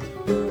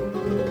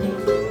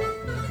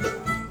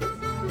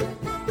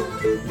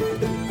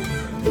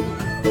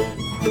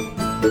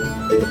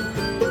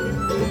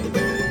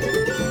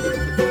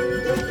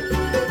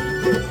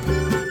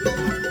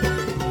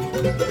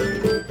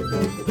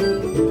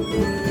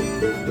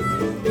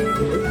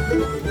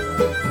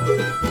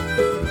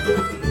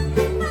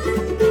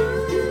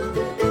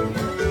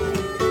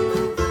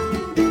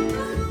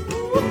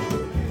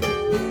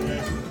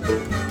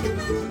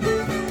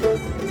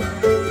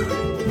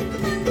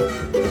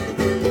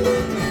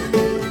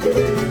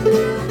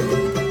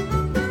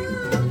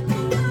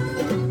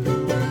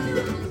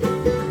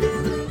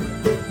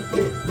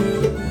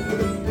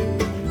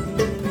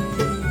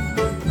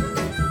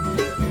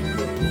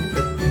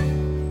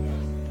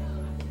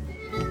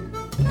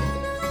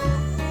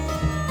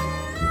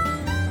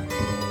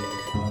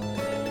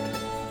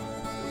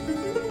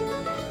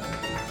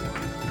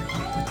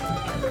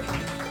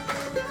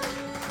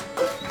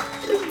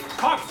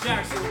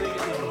 Jackson.